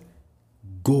and said,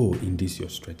 go in this your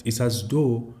strength. It's as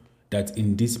though that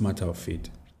in this matter of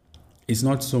faith, it's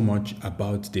not so much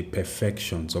about the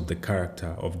perfections of the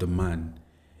character of the man.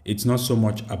 It's not so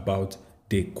much about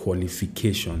the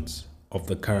qualifications of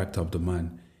the character of the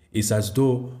man. It's as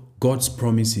though God's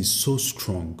promise is so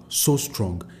strong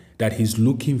that he's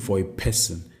looking for a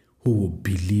person who will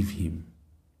believe him.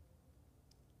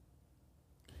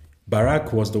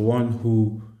 Barak was the one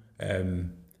who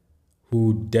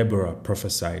who Deborah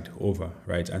prophesied over,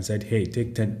 right? And said, hey,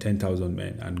 take 10,000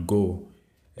 men and go,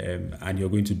 and you're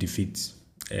going to defeat,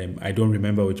 I don't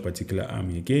remember which particular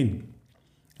army again.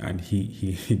 And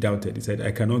he doubted. He said,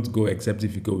 I cannot go except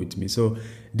if you go with me. So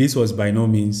this was by no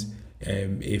means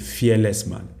a fearless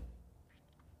man.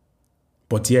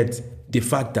 But yet, the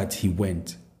fact that he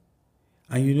went,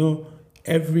 and you know,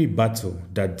 every battle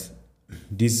that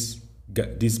these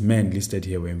men listed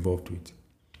here were involved with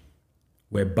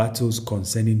were battles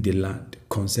concerning the land,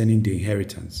 concerning the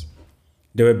inheritance.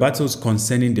 There were battles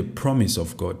concerning the promise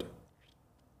of God,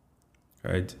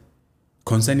 right?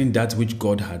 Concerning that which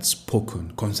God had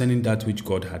spoken, concerning that which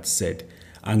God had said.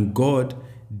 And God,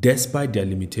 despite their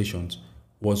limitations,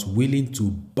 was willing to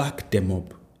back them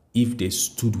up if they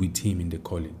stood with him in the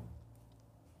calling.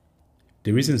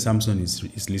 The reason Samson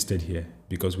is listed here,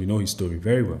 because we know his story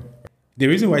very well. The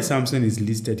reason why Samson is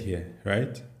listed here,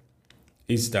 right,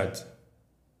 is that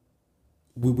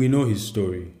we know his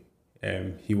story.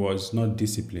 He was not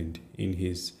disciplined in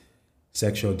his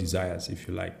sexual desires, if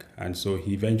you like. And so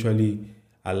he eventually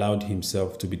allowed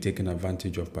himself to be taken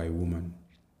advantage of by a woman.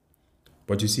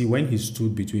 But you see, when he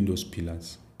stood between those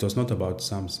pillars, it was not about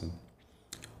Samson.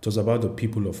 It was about the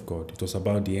people of God. It was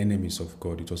about the enemies of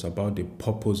God. It was about the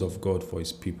purpose of God for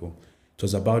his people. It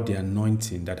was about the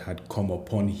anointing that had come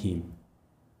upon him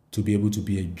to be able to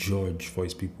be a judge for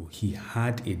his people. He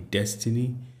had a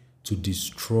destiny to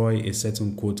destroy a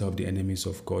certain quota of the enemies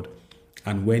of God.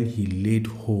 And when he laid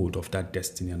hold of that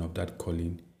destiny and of that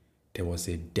calling, there was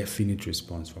a definite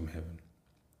response from heaven.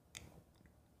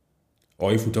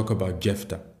 Or if we talk about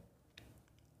Jephthah,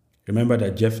 remember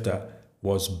that Jephthah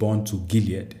was born to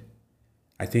Gilead.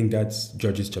 I think that's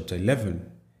Judges chapter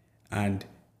 11. And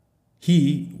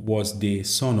he was the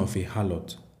son of a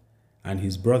harlot. And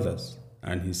his brothers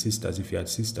and his sisters, if he had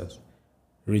sisters,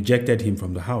 rejected him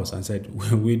from the house and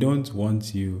said, we don't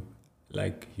want you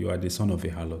like you are the son of a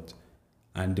harlot.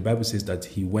 And the Bible says that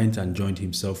he went and joined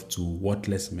himself to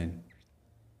worthless men.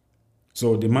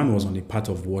 So the man was on a path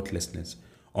of worthlessness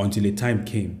until a time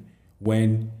came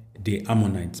when the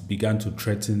Ammonites began to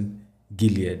threaten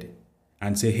Gilead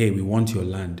and say, hey, we want your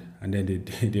land. And then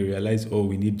they realized, oh,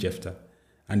 we need Jephthah.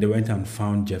 And they went and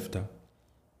found Jephthah.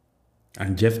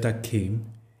 And Jephthah came.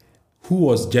 Who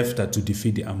was Jephthah to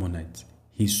defeat the Ammonites?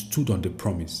 He stood on the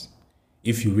promise.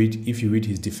 If you read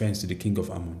his defense to the king of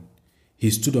Ammon, he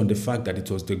stood on the fact that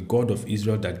it was the God of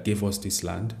Israel that gave us this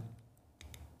land.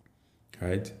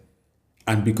 Right?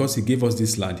 And because he gave us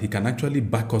this land, he can actually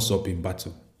back us up in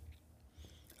battle.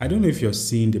 I don't know if you're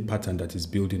seeing the pattern that is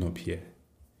building up here.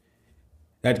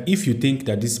 That if you think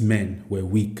that these men were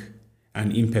weak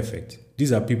and imperfect,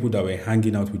 these are people that were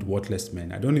hanging out with worthless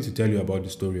men. I don't need to tell you about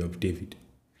the story of David.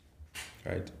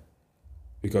 Right?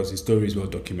 Because his story is well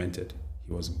documented.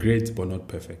 He was great but not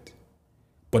perfect.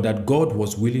 But that God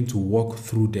was willing to walk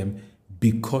through them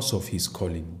because of his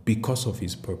calling, because of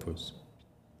his purpose.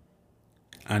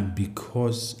 And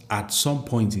because at some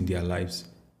point in their lives,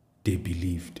 they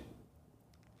believed.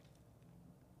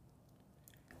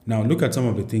 Now look at some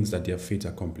of the things that their faith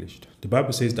accomplished. The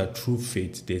Bible says that through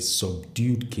faith, they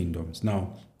subdued kingdoms.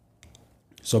 Now,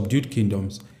 subdued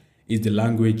kingdoms is the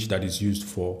language that is used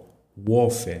for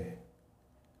warfare.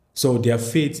 So their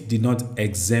faith did not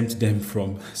exempt them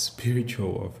from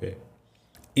spiritual warfare.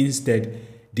 Instead,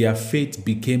 their faith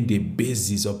became the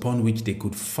basis upon which they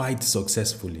could fight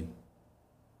successfully.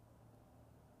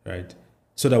 Right?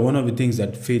 So that one of the things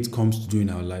that faith comes to do in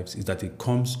our lives is that it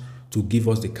comes to give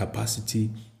us the capacity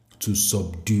to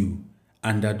subdue,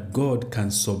 and that God can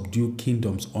subdue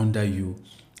kingdoms under you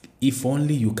if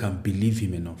only you can believe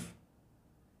him enough.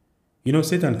 You know,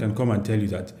 Satan can come and tell you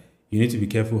that you need to be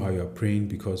careful how you are praying,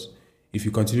 because if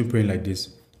you continue praying like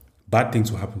this, bad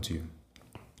things will happen to you.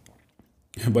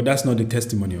 But that's not the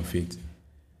testimony of faith.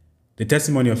 The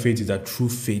testimony of faith is that through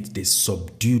faith, they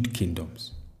subdued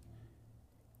kingdoms.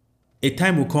 A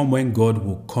time will come when God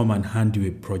will come and hand you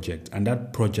a project, and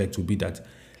that project will be that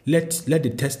let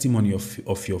the testimony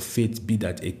of your faith be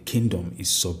that a kingdom is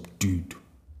subdued.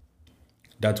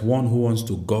 That one who wants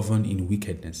to govern in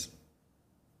wickedness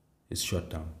is shut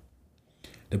down.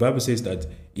 The Bible says that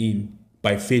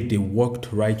by faith they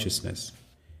worked righteousness.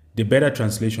 The better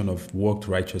translation of worked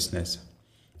righteousness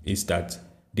is that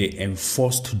they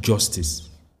enforced justice.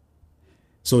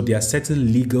 So there are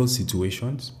certain legal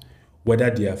situations,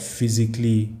 whether they are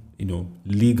physically,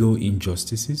 legal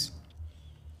injustices,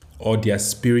 or they are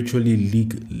spiritually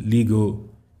legal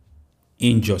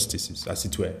injustices, as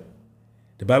it were.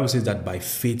 The Bible says that by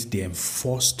faith they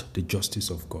enforced the justice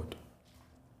of God.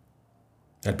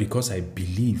 That because I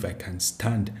believe, I can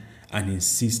stand and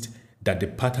insist that the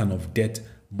pattern of death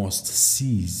must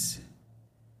cease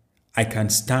I can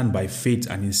stand by faith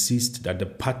and insist that the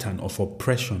pattern of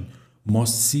oppression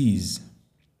must cease.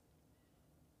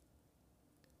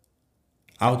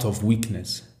 Out of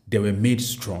weakness, they were made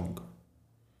strong.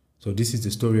 So this is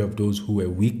the story of those who were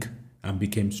weak and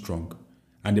became strong.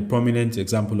 And the prominent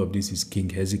example of this is King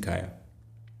Hezekiah.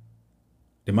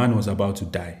 The man was about to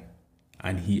die,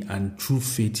 and through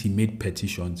faith he made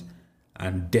petitions,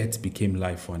 and death became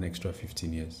life for an extra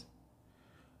 15 years.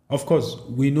 Of course,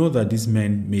 we know that these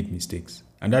men made mistakes,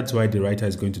 and that's why the writer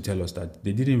is going to tell us that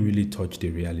they didn't really touch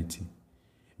the reality.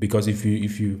 Because if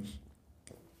you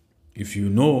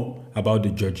know about the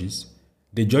judges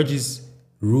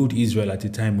ruled Israel at a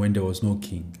time when there was no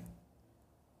king.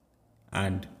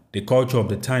 And the culture of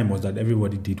the time was that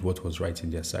everybody did what was right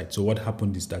in their sight. So what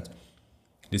happened is that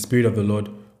the Spirit of the Lord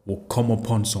will come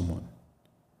upon someone.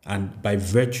 And by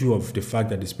virtue of the fact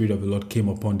that the Spirit of the Lord came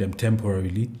upon them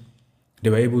temporarily, they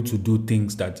were able to do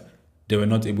things that they were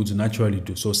not able to naturally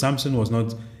do. So Samson was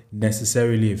not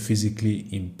necessarily a physically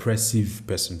impressive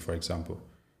person, for example.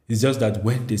 It's just that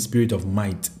when the spirit of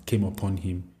might came upon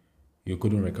him, you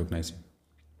couldn't recognize him.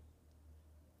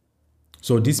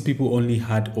 So these people only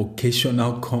had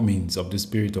occasional comings of the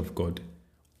Spirit of God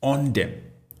on them.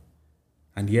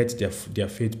 And yet their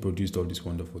faith produced all these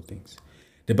wonderful things.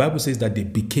 The Bible says that they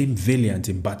became valiant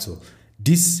in battle.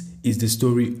 This is the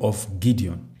story of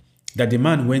Gideon. That the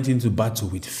man went into battle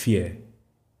with fear.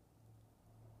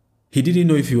 He didn't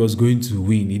know if he was going to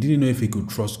win. He didn't know if he could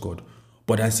trust God.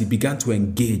 But as he began to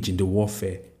engage in the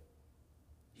warfare,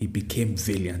 he became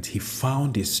valiant. He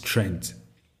found a strength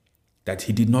that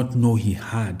he did not know he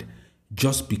had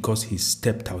just because he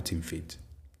stepped out in faith.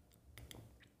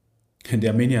 And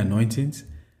there are many anointings,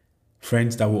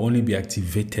 friends, that will only be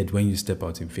activated when you step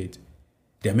out in faith.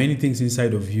 There are many things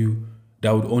inside of you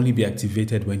that would only be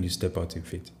activated when you step out in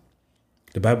faith.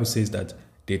 The Bible says that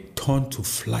they turned to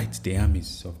flight the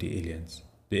armies of the aliens.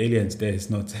 The aliens there is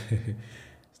not,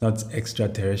 it's not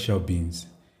extraterrestrial beings.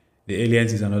 The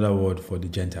aliens is another word for the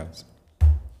Gentiles. In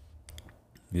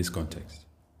this context.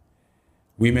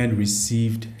 Women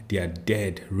received their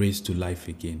dead raised to life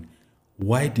again.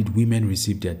 Why did women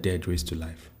receive their dead raised to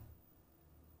life?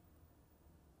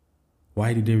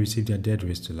 Why did they receive their dead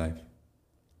raised to life?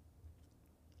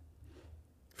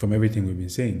 From everything we've been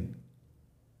saying.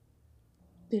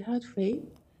 They had faith.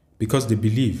 Because they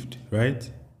believed, right?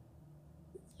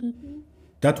 Mm-hmm.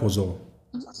 That was all.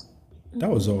 That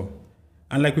was all.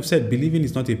 And like we've said, believing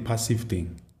is not a passive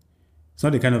thing. It's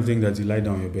not the kind of thing that you lie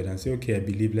down on your bed and say, okay, I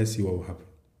believe, let's see what will happen.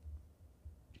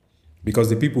 Because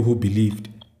the people who believed,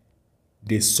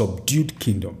 they subdued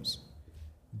kingdoms.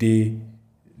 They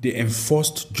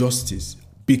enforced justice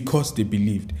because they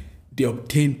believed. They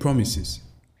obtained promises.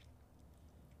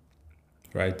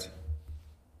 Right?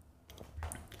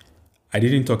 I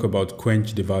didn't talk about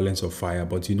quench the violence of fire,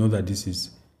 but you know that this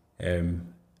is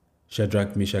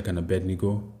Shadrach, Meshach, and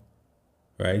Abednego,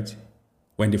 right?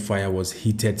 When the fire was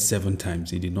heated 7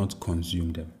 times, it did not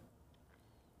consume them.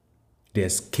 They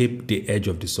escaped the edge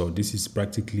of the sword. This is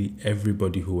practically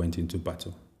everybody who went into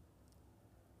battle.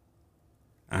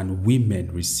 And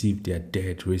women received their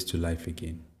dead raised to life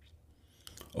again.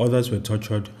 Others were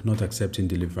tortured, not accepting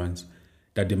deliverance,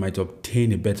 that they might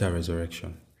obtain a better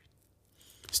resurrection.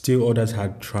 Still others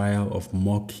had trial of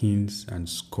mockings and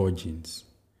scourgings.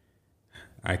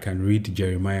 I can read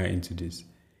Jeremiah into this.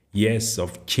 Yes,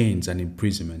 of chains and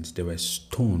imprisonments. They were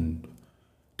stoned.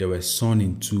 They were sawn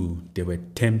in two. They were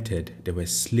tempted. They were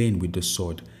slain with the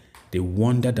sword. They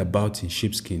wandered about in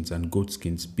sheepskins and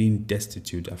goatskins, being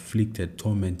destitute, afflicted,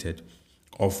 tormented,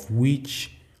 of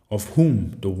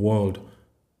whom the world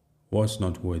was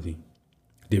not worthy.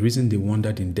 The reason they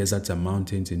wandered in deserts and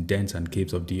mountains, in dens and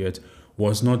caves of the earth,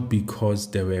 was not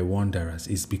because they were wanderers.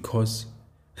 It's because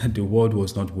the world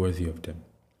was not worthy of them.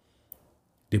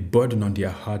 The burden on their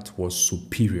heart was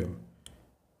superior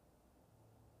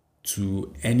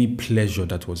to any pleasure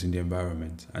that was in the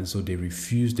environment. And so they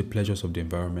refused the pleasures of the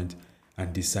environment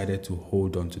and decided to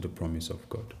hold on to the promise of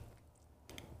God.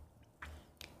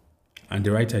 And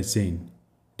the writer is saying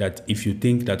that if you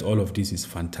think that all of this is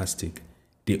fantastic,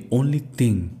 the only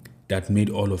thing that made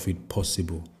all of it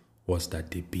possible was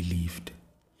that they believed.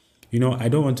 You know, I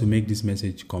don't want to make this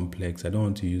message complex. I don't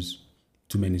want to use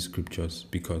too many scriptures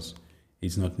because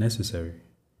it's not necessary.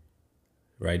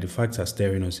 Right? The facts are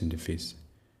staring us in the face.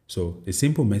 So the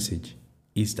simple message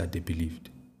is that they believed.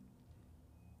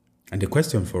 And the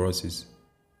question for us is,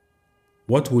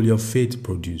 what will your faith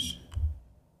produce?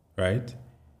 Right?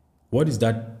 What is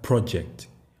that project?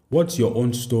 What's your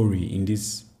own story in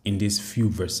these few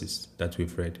verses that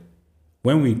we've read?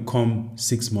 When we come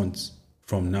 6 months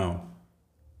from now,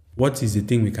 What is the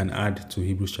thing we can add to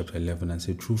Hebrews chapter 11 and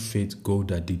say, through faith,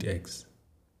 Golda did X.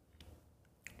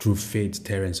 Through faith,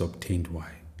 Terence obtained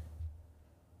Y.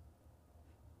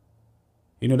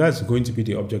 You know, that's going to be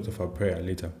the object of our prayer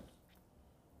later.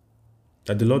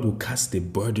 That the Lord will cast a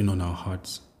burden on our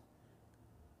hearts.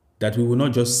 That we will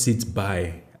not just sit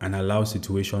by and allow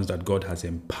situations that God has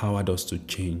empowered us to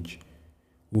change.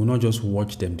 We will not just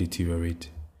watch them deteriorate,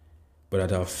 but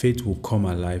that our faith will come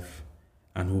alive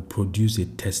and will produce a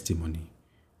testimony,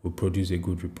 will produce a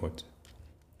good report.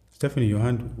 Stephanie, your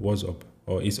hand was up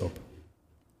or is up.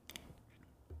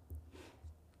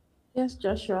 Yes,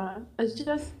 Joshua. It's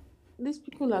just these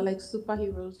people are like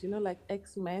superheroes, like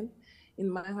X-Men in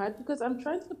my heart, because I'm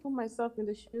trying to put myself in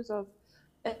the shoes of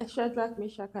Shadrach,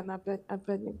 Meshach, and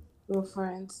Abednego, for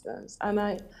instance.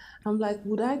 And I'm like,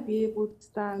 would I be able to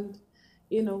stand,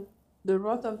 the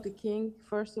wrath of the king,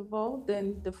 first of all,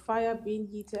 then the fire being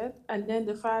heated, and then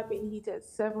the fire being heated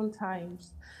 7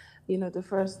 times, the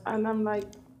first. And I'm like,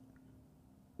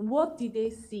 what did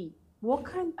they see?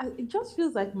 It just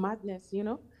feels like madness,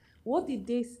 What did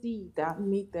they see that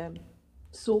made them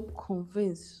so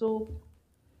convinced, so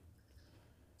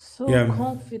Yeah.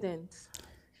 confident,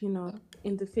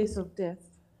 in the face of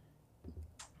death?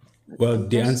 Well,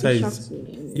 the answer It is, shocks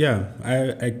me. yeah,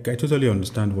 I totally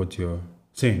understand what you're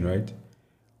saying, right?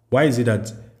 Why is it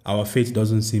that our faith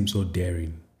doesn't seem so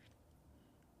daring?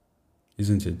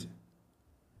 Isn't it?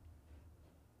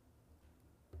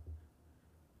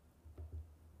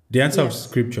 The answer of Yes.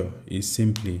 scripture is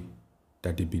simply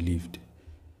that they believed.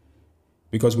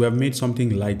 Because we have made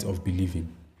something light of believing.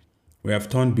 We have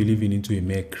turned believing into a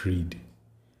mere creed.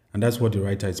 And that's what the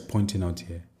writer is pointing out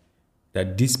here.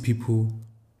 That these people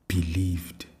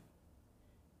believed.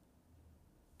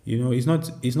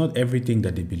 It's not everything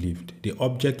that they believed. The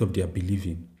object of their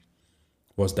believing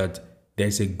was that there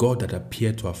is a God that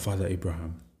appeared to our father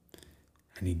Abraham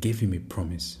and he gave him a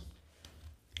promise.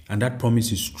 And that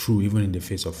promise is true even in the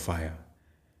face of fire.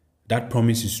 That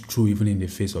promise is true even in the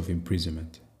face of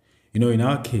imprisonment. In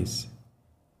our case,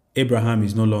 Abraham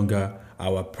is no longer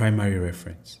our primary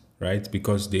reference, right?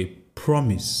 Because the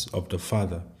promise of the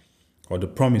Father or the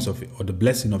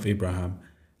blessing of Abraham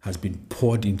has been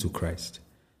poured into Christ.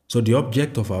 So the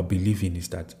object of our believing is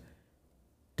that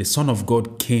the Son of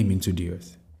God came into the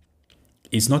earth.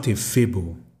 It's not a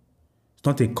fable. It's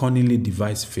not a cunningly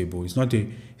devised fable. It's not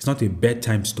a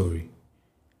bedtime story.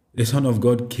 The Son of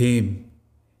God came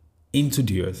into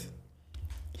the earth.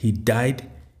 He died,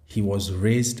 he was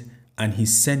raised, and he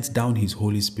sent down his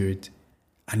Holy Spirit,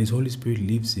 and his Holy Spirit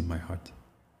lives in my heart.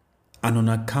 And on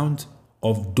account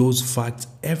of those facts,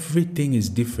 everything is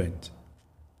different.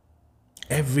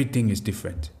 Everything is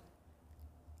different.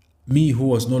 Me who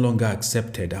was no longer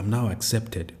accepted, I'm now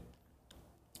accepted.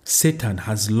 Satan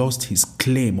has lost his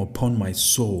claim upon my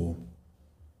soul.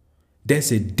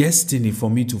 There's a destiny for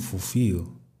me to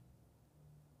fulfill.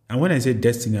 And when I say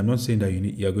destiny, I'm not saying that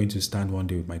you're going to stand one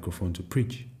day with a microphone to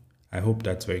preach. I hope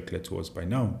that's very clear to us by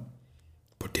now.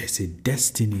 But there's a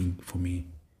destiny for me.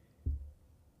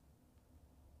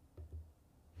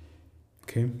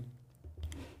 Okay?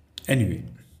 Anyway,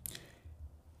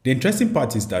 the interesting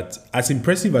part is that as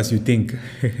impressive as you think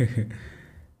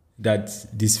that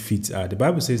these feats are, the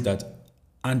Bible says that,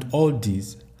 and all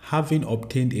these, having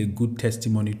obtained a good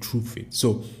testimony through faith.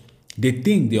 So the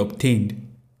thing they obtained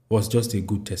was just a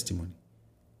good testimony.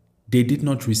 They did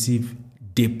not receive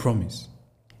the promise.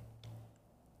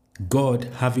 God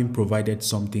having provided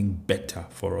something better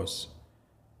for us,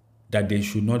 that they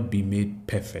should not be made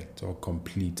perfect or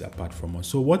complete apart from us.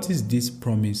 So what is this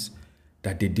promise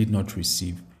that they did not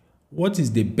receive? What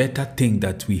is the better thing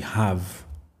that we have?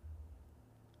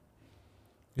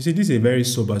 You see, this is a very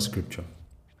sober scripture.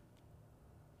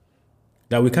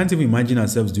 That we can't even imagine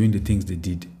ourselves doing the things they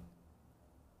did.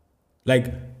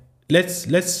 Like,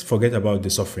 let's forget about the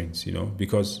sufferings,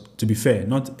 because to be fair,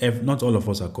 not all of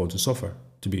us are called to suffer.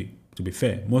 To be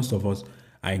fair, most of us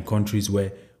are in countries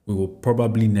where we will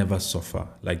probably never suffer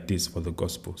like this for the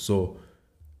gospel. So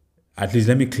at least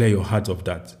let me clear your heart of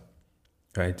that,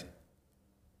 right?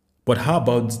 But how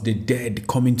about the dead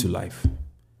coming to life?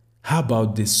 How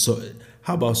about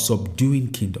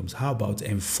subduing kingdoms? How about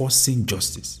enforcing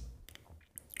justice?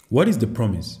 What is the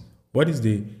promise? What is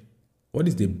the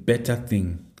better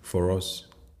thing for us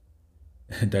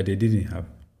that they didn't have?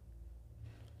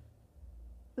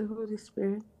 The Holy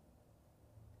Spirit.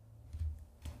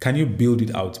 Can you build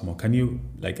it out more? Can you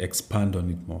expand on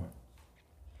it more?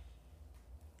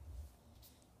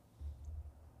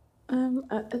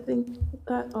 I think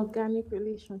that organic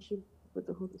relationship with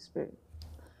the Holy Spirit.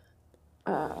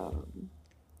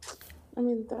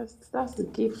 That's the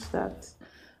gift that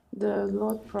The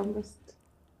Lord promised,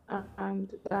 and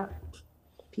that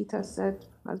Peter said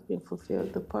has been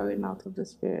fulfilled. The pouring out of the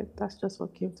Spirit. That's just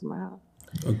what came to my heart.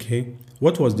 Okay.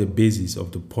 What was the basis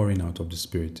of the pouring out of the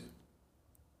Spirit?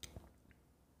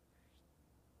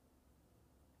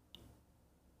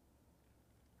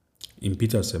 In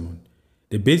Peter's sermon,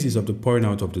 the basis of the pouring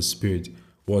out of the Spirit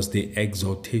was the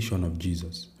exaltation of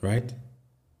Jesus, right?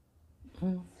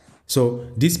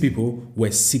 So these people were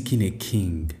seeking a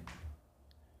king,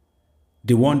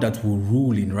 the one that will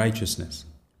rule in righteousness,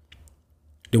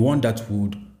 the one that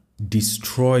would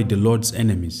destroy the Lord's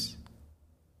enemies,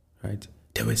 right?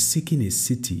 They were seeking a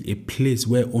city, a place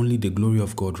where only the glory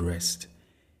of God rests,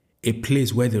 a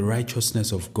place where the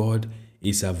righteousness of God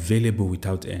is available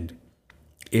without end,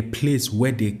 a place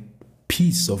where the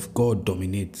peace of God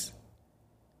dominates,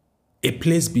 a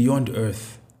place beyond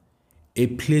earth, a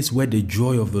place where the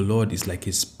joy of the Lord is like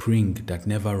a spring that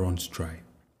never runs dry.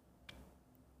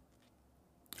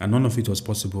 And none of it was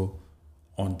possible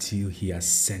until he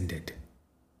ascended.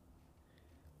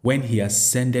 When he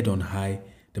ascended on high,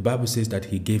 the Bible says that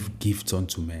he gave gifts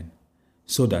unto men,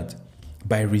 so that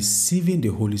by receiving the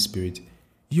Holy Spirit,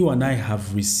 you and I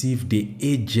have received the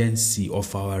agency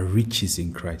of our riches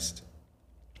in Christ.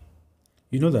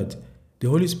 You know that the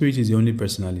Holy Spirit is the only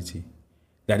personality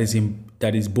that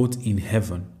is both in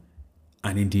heaven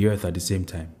and in the earth at the same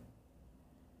time.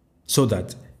 So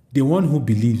that the one who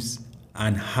believes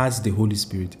and has the Holy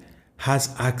Spirit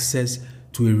has access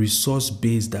to a resource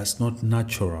base that's not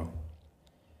natural.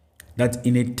 That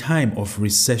in a time of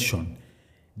recession,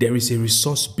 there is a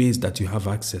resource base that you have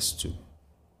access to.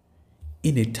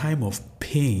 In a time of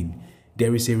pain,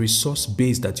 there is a resource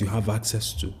base that you have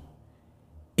access to.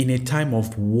 In a time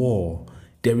of war,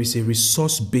 there is a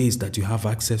resource base that you have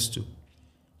access to.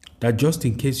 That just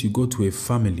in case you go to a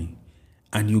family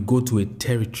and you go to a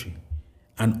territory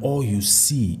and all you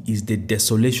see is the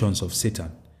desolations of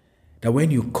Satan, that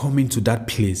when you come into that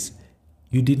place,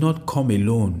 you did not come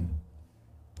alone.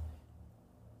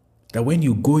 That when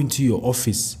you go into your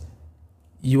office,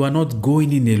 you are not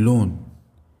going in alone.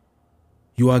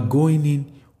 You are going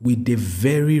in with the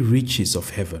very riches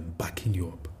of heaven backing you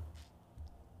up.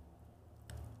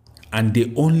 And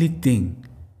the only thing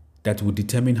that will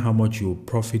determine how much you will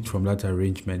profit from that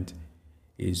arrangement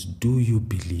is, do you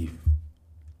believe?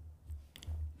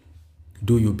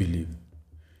 Do you believe?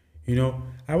 You know,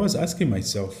 I was asking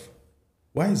myself,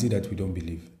 why is it that we don't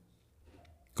believe?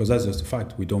 Because that's just a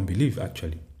fact. We don't believe,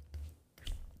 actually.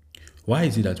 Why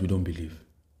is it that we don't believe?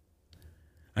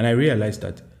 And I realized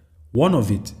that one of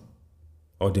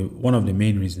the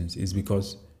main reasons is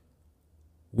because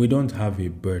we don't have a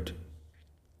burden.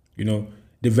 You know,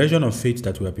 the version of faith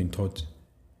that we have been taught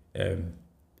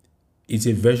is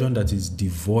a version that is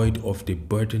devoid of the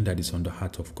burden that is on the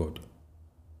heart of God.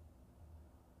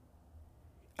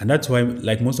 And that's why,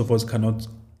 like, most of us cannot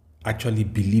actually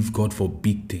believe God for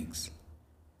big things.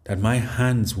 That my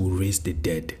hands will raise the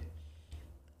dead.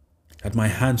 That my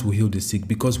hands will heal the sick.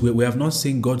 Because we have not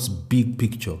seen God's big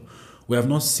picture. We have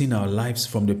not seen our lives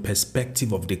from the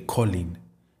perspective of the calling.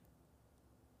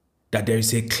 That there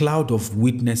is a cloud of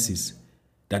witnesses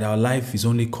that our life is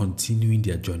only continuing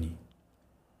their journey.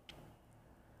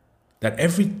 That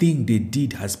everything they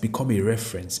did has become a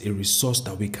reference, a resource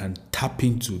that we can tap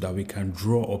into, that we can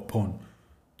draw upon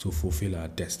to fulfill our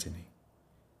destiny.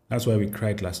 That's why we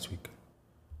cried last week.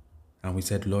 And we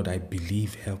said, Lord, I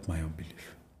believe, help my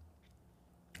unbelief.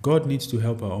 God needs to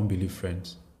help our unbelief,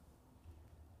 friends.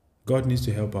 God needs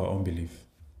to help our unbelief.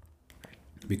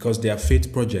 Because there are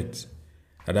faith projects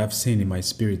that I've seen in my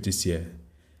spirit this year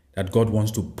that God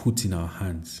wants to put in our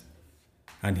hands.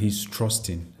 And He's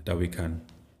trusting that we can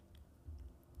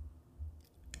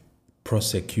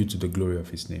prosecute to the glory of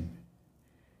His name.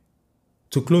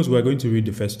 To close, we're going to read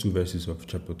the first 2 verses of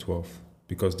chapter 12,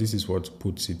 because this is what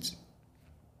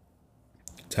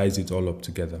ties it all up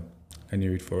together. Can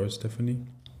you read for us, Stephanie?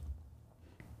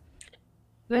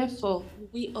 Therefore,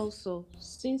 we also,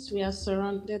 since we are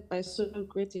surrounded by so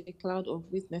great a cloud of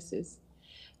witnesses,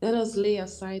 let us lay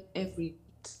aside every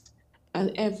weight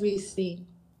and every sin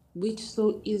which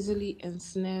so easily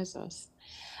ensnares us,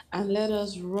 and let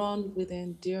us run with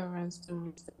endurance the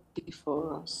race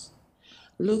before us,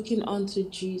 looking unto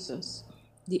Jesus,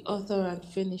 the author and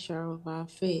finisher of our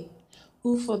faith,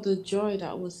 who for the joy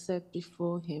that was set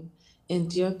before him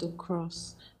endured the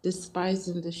cross,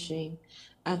 despising the shame,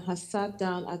 and has sat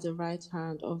down at the right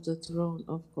hand of the throne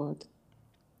of God.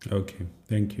 Okay,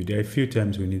 thank you. There are a few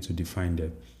times we need to define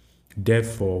them.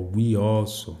 Therefore, we are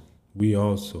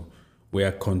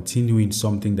continuing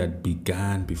something that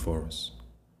began before us.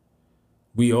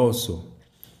 We also,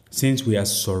 since we are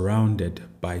surrounded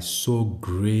by so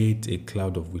great a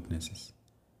cloud of witnesses,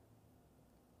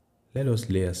 let us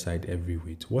lay aside every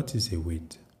weight. What is a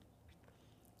weight?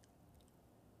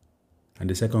 And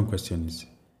the second question is,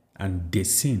 and the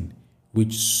sin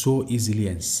which so easily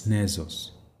ensnares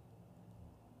us.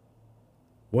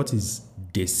 What is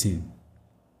the sin?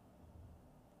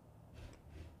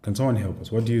 Can someone help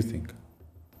us? What do you think?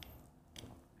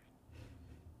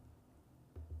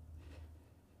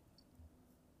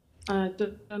 I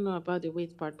don't know about the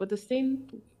weight part, but the same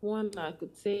one I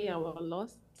could say our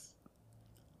lusts,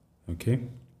 Okay.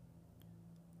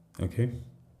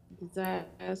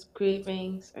 desires,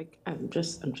 cravings. I'm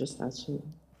just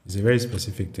assuming. It's a very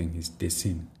specific thing. It's the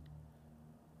sin.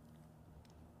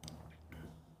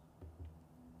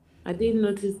 I didn't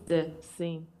notice the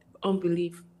same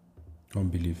unbelief.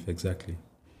 Unbelief, exactly.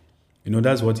 You know,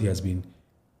 that's what he has been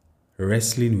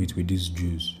wrestling with these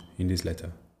Jews in this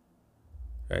letter.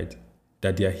 Right?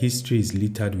 That their history is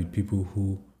littered with people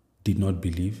who did not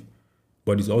believe,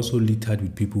 but it's also littered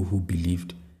with people who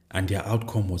believed, and their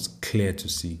outcome was clear to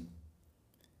see.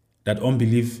 That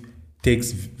unbelief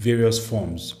takes various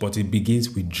forms, but it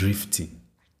begins with drifting.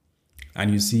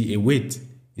 And you see, a weight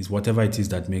is whatever it is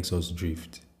that makes us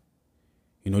drift.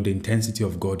 You know, the intensity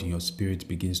of God in your spirit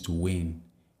begins to wane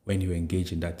when you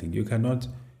engage in that thing. You cannot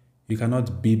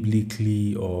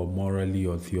biblically or morally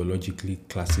or theologically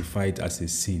classify it as a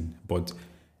sin, but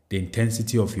the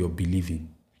intensity of your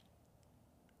believing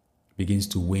begins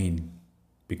to wane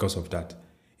because of that.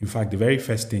 In fact, the very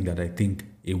first thing that I think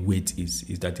a weight is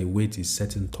that a weight is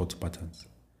certain thought patterns.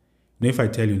 Now, if I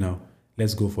tell you now,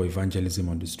 let's go for evangelism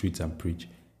on the streets and preach,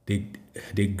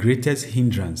 the greatest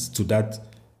hindrance to that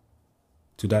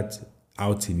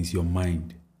outing is your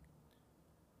mind.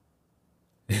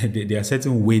 There are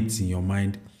certain weights in your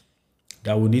mind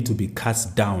that will need to be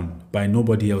cast down by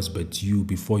nobody else but you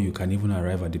before you can even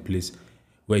arrive at the place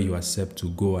where you accept to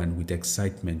go and with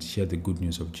excitement share the good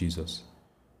news of Jesus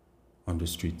on the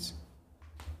streets.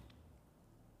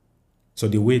 So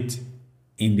the weight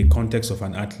in the context of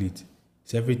an athlete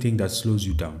is everything that slows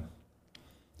you down,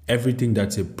 everything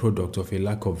that's a product of a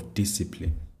lack of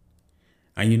discipline.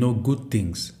 And you know, good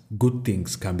things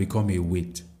can become a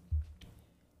weight.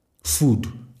 Food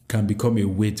can become a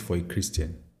weight for a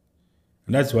Christian.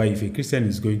 And that's why if a Christian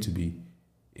is going to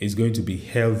be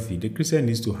healthy, the Christian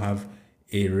needs to have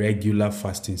a regular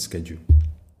fasting schedule.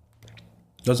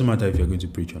 Doesn't matter if you're going to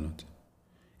preach or not.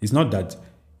 It's not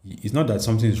that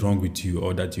something is wrong with you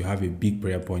or that you have a big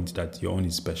prayer point that your own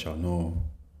is special. No.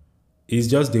 It's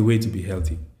just the way to be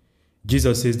healthy.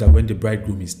 Jesus says that when the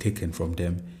bridegroom is taken from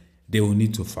them, they will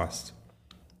need to fast.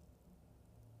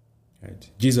 Right?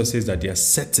 Jesus says that they are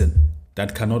certain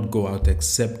that cannot go out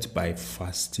except by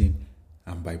fasting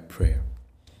and by prayer.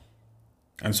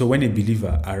 And so when a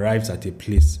believer arrives at a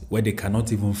place where they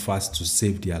cannot even fast to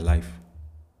save their life,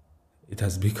 it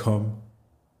has become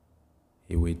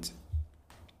a weight.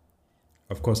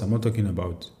 Of course, I'm not talking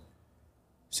about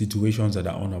situations that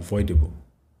are unavoidable,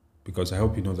 because I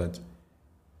hope you know that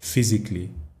physically,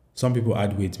 some people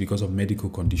add weight because of medical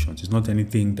conditions. It's not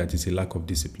anything that is a lack of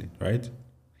discipline, right?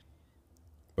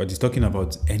 But it's talking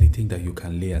about anything that you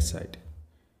can lay aside.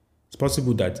 It's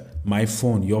possible that my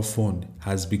phone, your phone,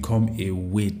 has become a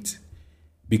weight.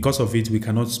 Because of it, we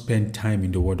cannot spend time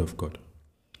in the Word of God.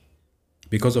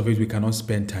 Because of it, we cannot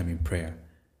spend time in prayer.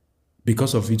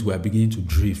 Because of it, we are beginning to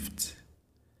drift.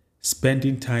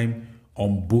 Spending time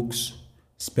on books,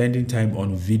 spending time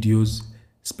on videos,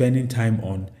 spending time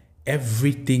on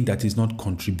everything that is not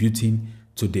contributing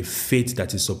to the faith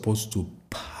that is supposed to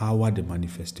power the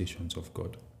manifestations of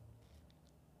God.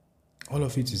 All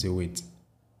of it is a weight.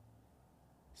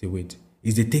 It's a weight.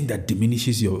 It's the thing that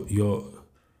diminishes your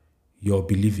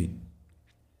believing.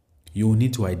 You will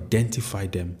need to identify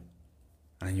them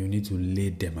and you need to lay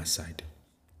them aside.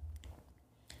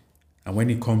 And when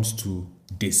it comes to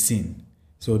the sin,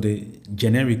 so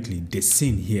generically, the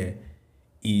sin here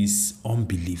is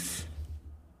unbelief.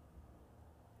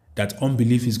 That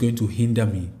unbelief is going to hinder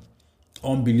me.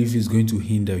 Unbelief is going to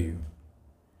hinder you.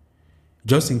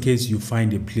 Just in case you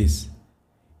find a place,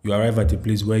 you arrive at a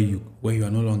place where you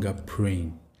are no longer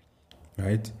praying,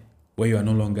 right? Where you are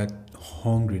no longer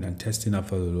hungering and testing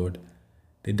after the Lord,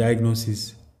 the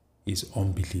diagnosis is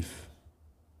unbelief.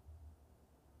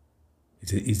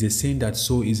 It's the sin that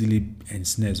so easily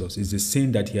ensnares us. It's the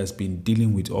sin that he has been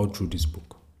dealing with all through this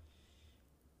book.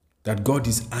 That God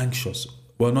is anxious.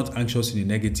 Well, not anxious in a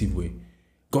negative way.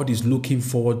 God is looking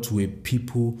forward to a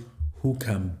people who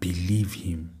can believe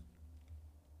him.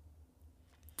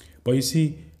 But you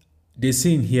see, the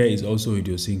sin here is also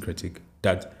idiosyncratic.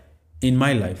 That in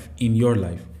my life, in your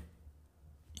life,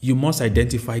 you must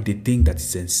identify the thing that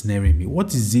is ensnaring me.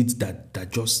 What is it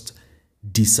that just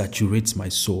desaturates my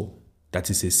soul? That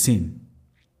is a sin.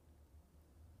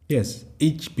 Yes,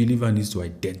 each believer needs to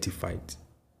identify it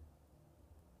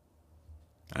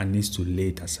and needs to lay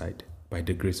it aside by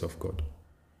the grace of God.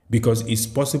 Because it's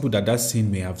possible that that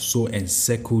sin may have so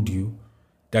encircled you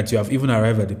that you have even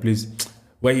arrived at the place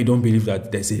where you don't believe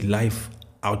that there's a life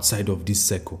outside of this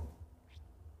circle.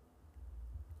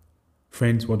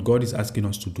 Friends, what God is asking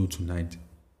us to do tonight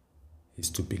is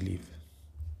to believe.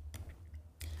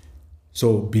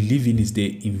 So believing is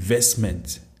the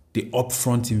investment, the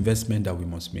upfront investment that we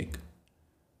must make.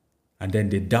 And then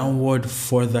the downward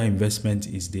further investment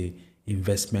is the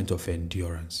investment of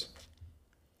endurance.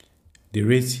 The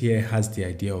race here has the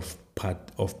idea of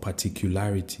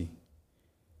particularity.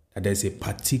 That there's a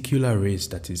particular race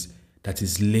that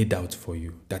is laid out for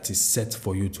you, that is set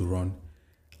for you to run.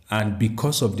 And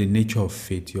because of the nature of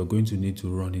faith, you're going to need to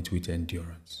run it with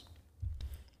endurance.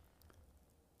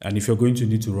 And if you're going to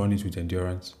need to run it with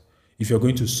endurance, if you're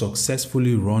going to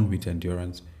successfully run with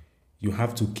endurance, you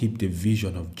have to keep the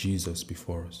vision of Jesus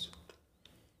before us.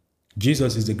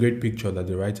 Jesus is the great picture that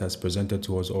the writer has presented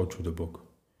to us all through the book.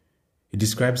 He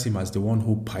describes him as the one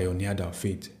who pioneered our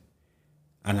faith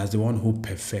and as the one who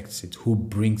perfects it, who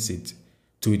brings it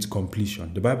to its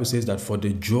completion. The Bible says that for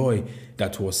the joy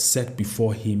that was set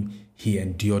before him, he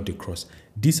endured the cross.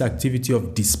 This activity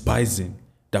of despising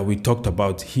that we talked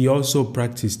about, he also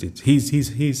practiced it.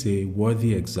 He's a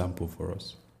worthy example for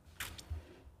us.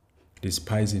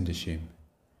 Despising the shame.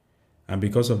 And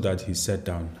because of that, he sat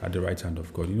down at the right hand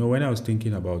of God. You know, when I was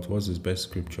thinking about what's the best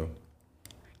scripture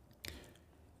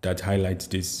that highlights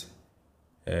this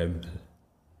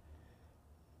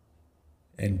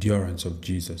endurance of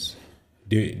Jesus,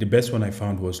 the best one I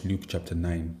found was Luke chapter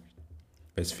 9,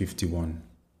 verse 51.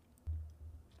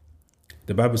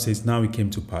 The Bible says, now it came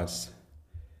to pass,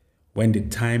 when the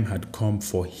time had come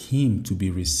for him to be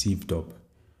received up,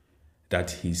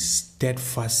 that he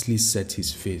steadfastly set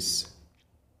his face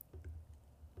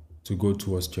to go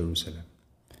towards Jerusalem.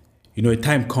 You know, a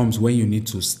time comes when you need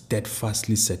to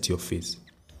steadfastly set your face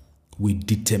with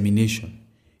determination.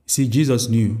 See, Jesus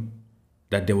knew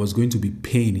that there was going to be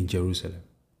pain in Jerusalem.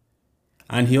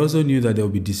 And he also knew that there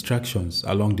will be distractions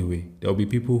along the way. There will be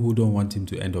people who don't want him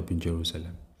to end up in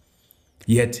Jerusalem.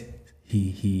 Yet,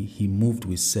 he moved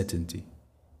with certainty.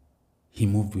 He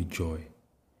moved with joy.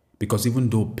 Because even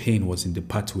though pain was in the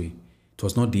pathway, it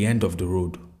was not the end of the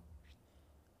road.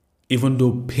 Even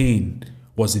though pain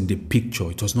was in the picture,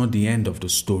 it was not the end of the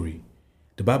story.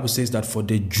 The Bible says that for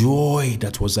the joy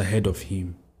that was ahead of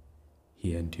him,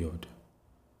 he endured.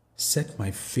 Set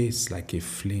my face like a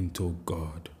flint, O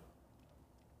God.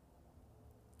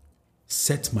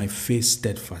 Set my face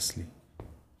steadfastly.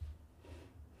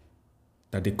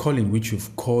 That the calling which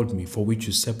you've called me, for which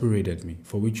you separated me,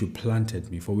 for which you planted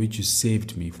me, for which you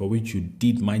saved me, for which you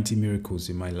did mighty miracles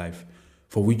in my life,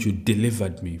 for which you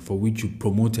delivered me, for which you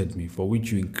promoted me, for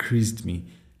which you increased me,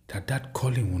 that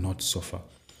calling will not suffer.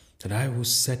 That I will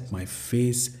set my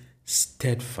face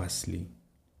steadfastly,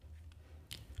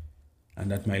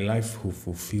 and that my life will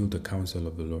fulfill the counsel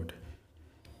of the Lord.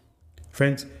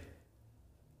 Friends,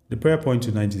 the prayer point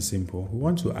tonight is simple. We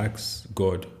want to ask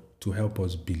God to help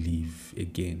us believe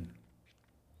again.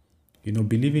 You know,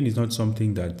 believing is not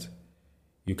something that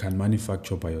you can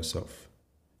manufacture by yourself.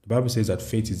 The Bible says that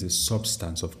faith is the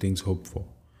substance of things hoped for.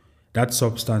 That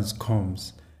substance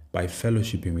comes by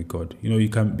fellowshipping with God. You know, you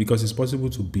can, because it's possible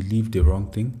to believe the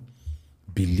wrong thing,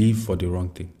 believe for the wrong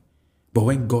thing. But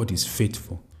when God is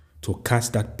faithful to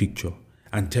cast that picture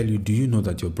and tell you, do you know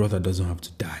that your brother doesn't have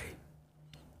to die?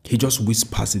 He just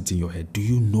whispers it in your head. Do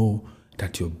you know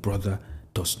that your brother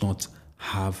does not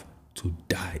have to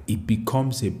die? It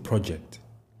becomes a project.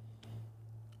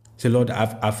 Say, Lord,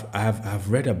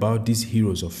 I've read about these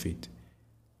heroes of faith,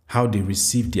 how they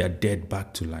received their dead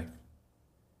back to life.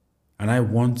 And I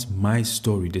want my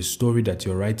story, the story that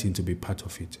you're writing, to be part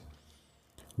of it.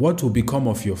 What will become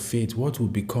of your faith? What will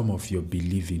become of your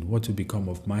believing? What will become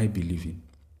of my believing?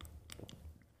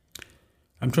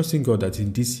 I'm trusting God that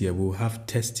in this year we'll have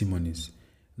testimonies,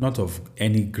 not of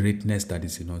any greatness that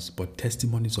is in us, but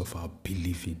testimonies of our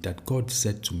believing, that God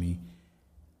said to me,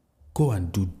 go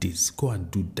and do this, go and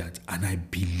do that. And I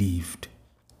believed.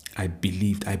 I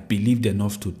believed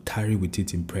enough to tarry with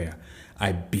it in prayer.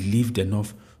 I believed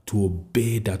enough to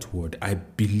obey that word. I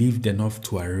believed enough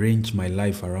to arrange my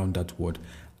life around that word.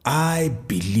 I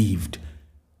believed.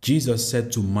 Jesus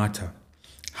said to Martha,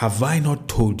 have I not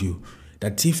told you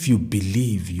that if you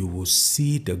believe, you will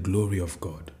see the glory of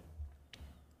God?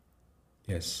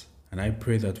 Yes, and I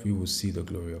pray that we will see the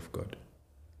glory of God.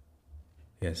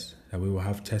 Yes, that we will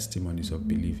have testimonies of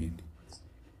believing.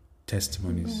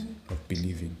 Testimonies of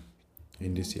believing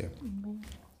in this year. In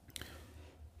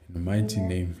the mighty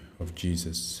name of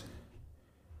Jesus.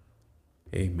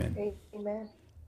 Amen. Amen.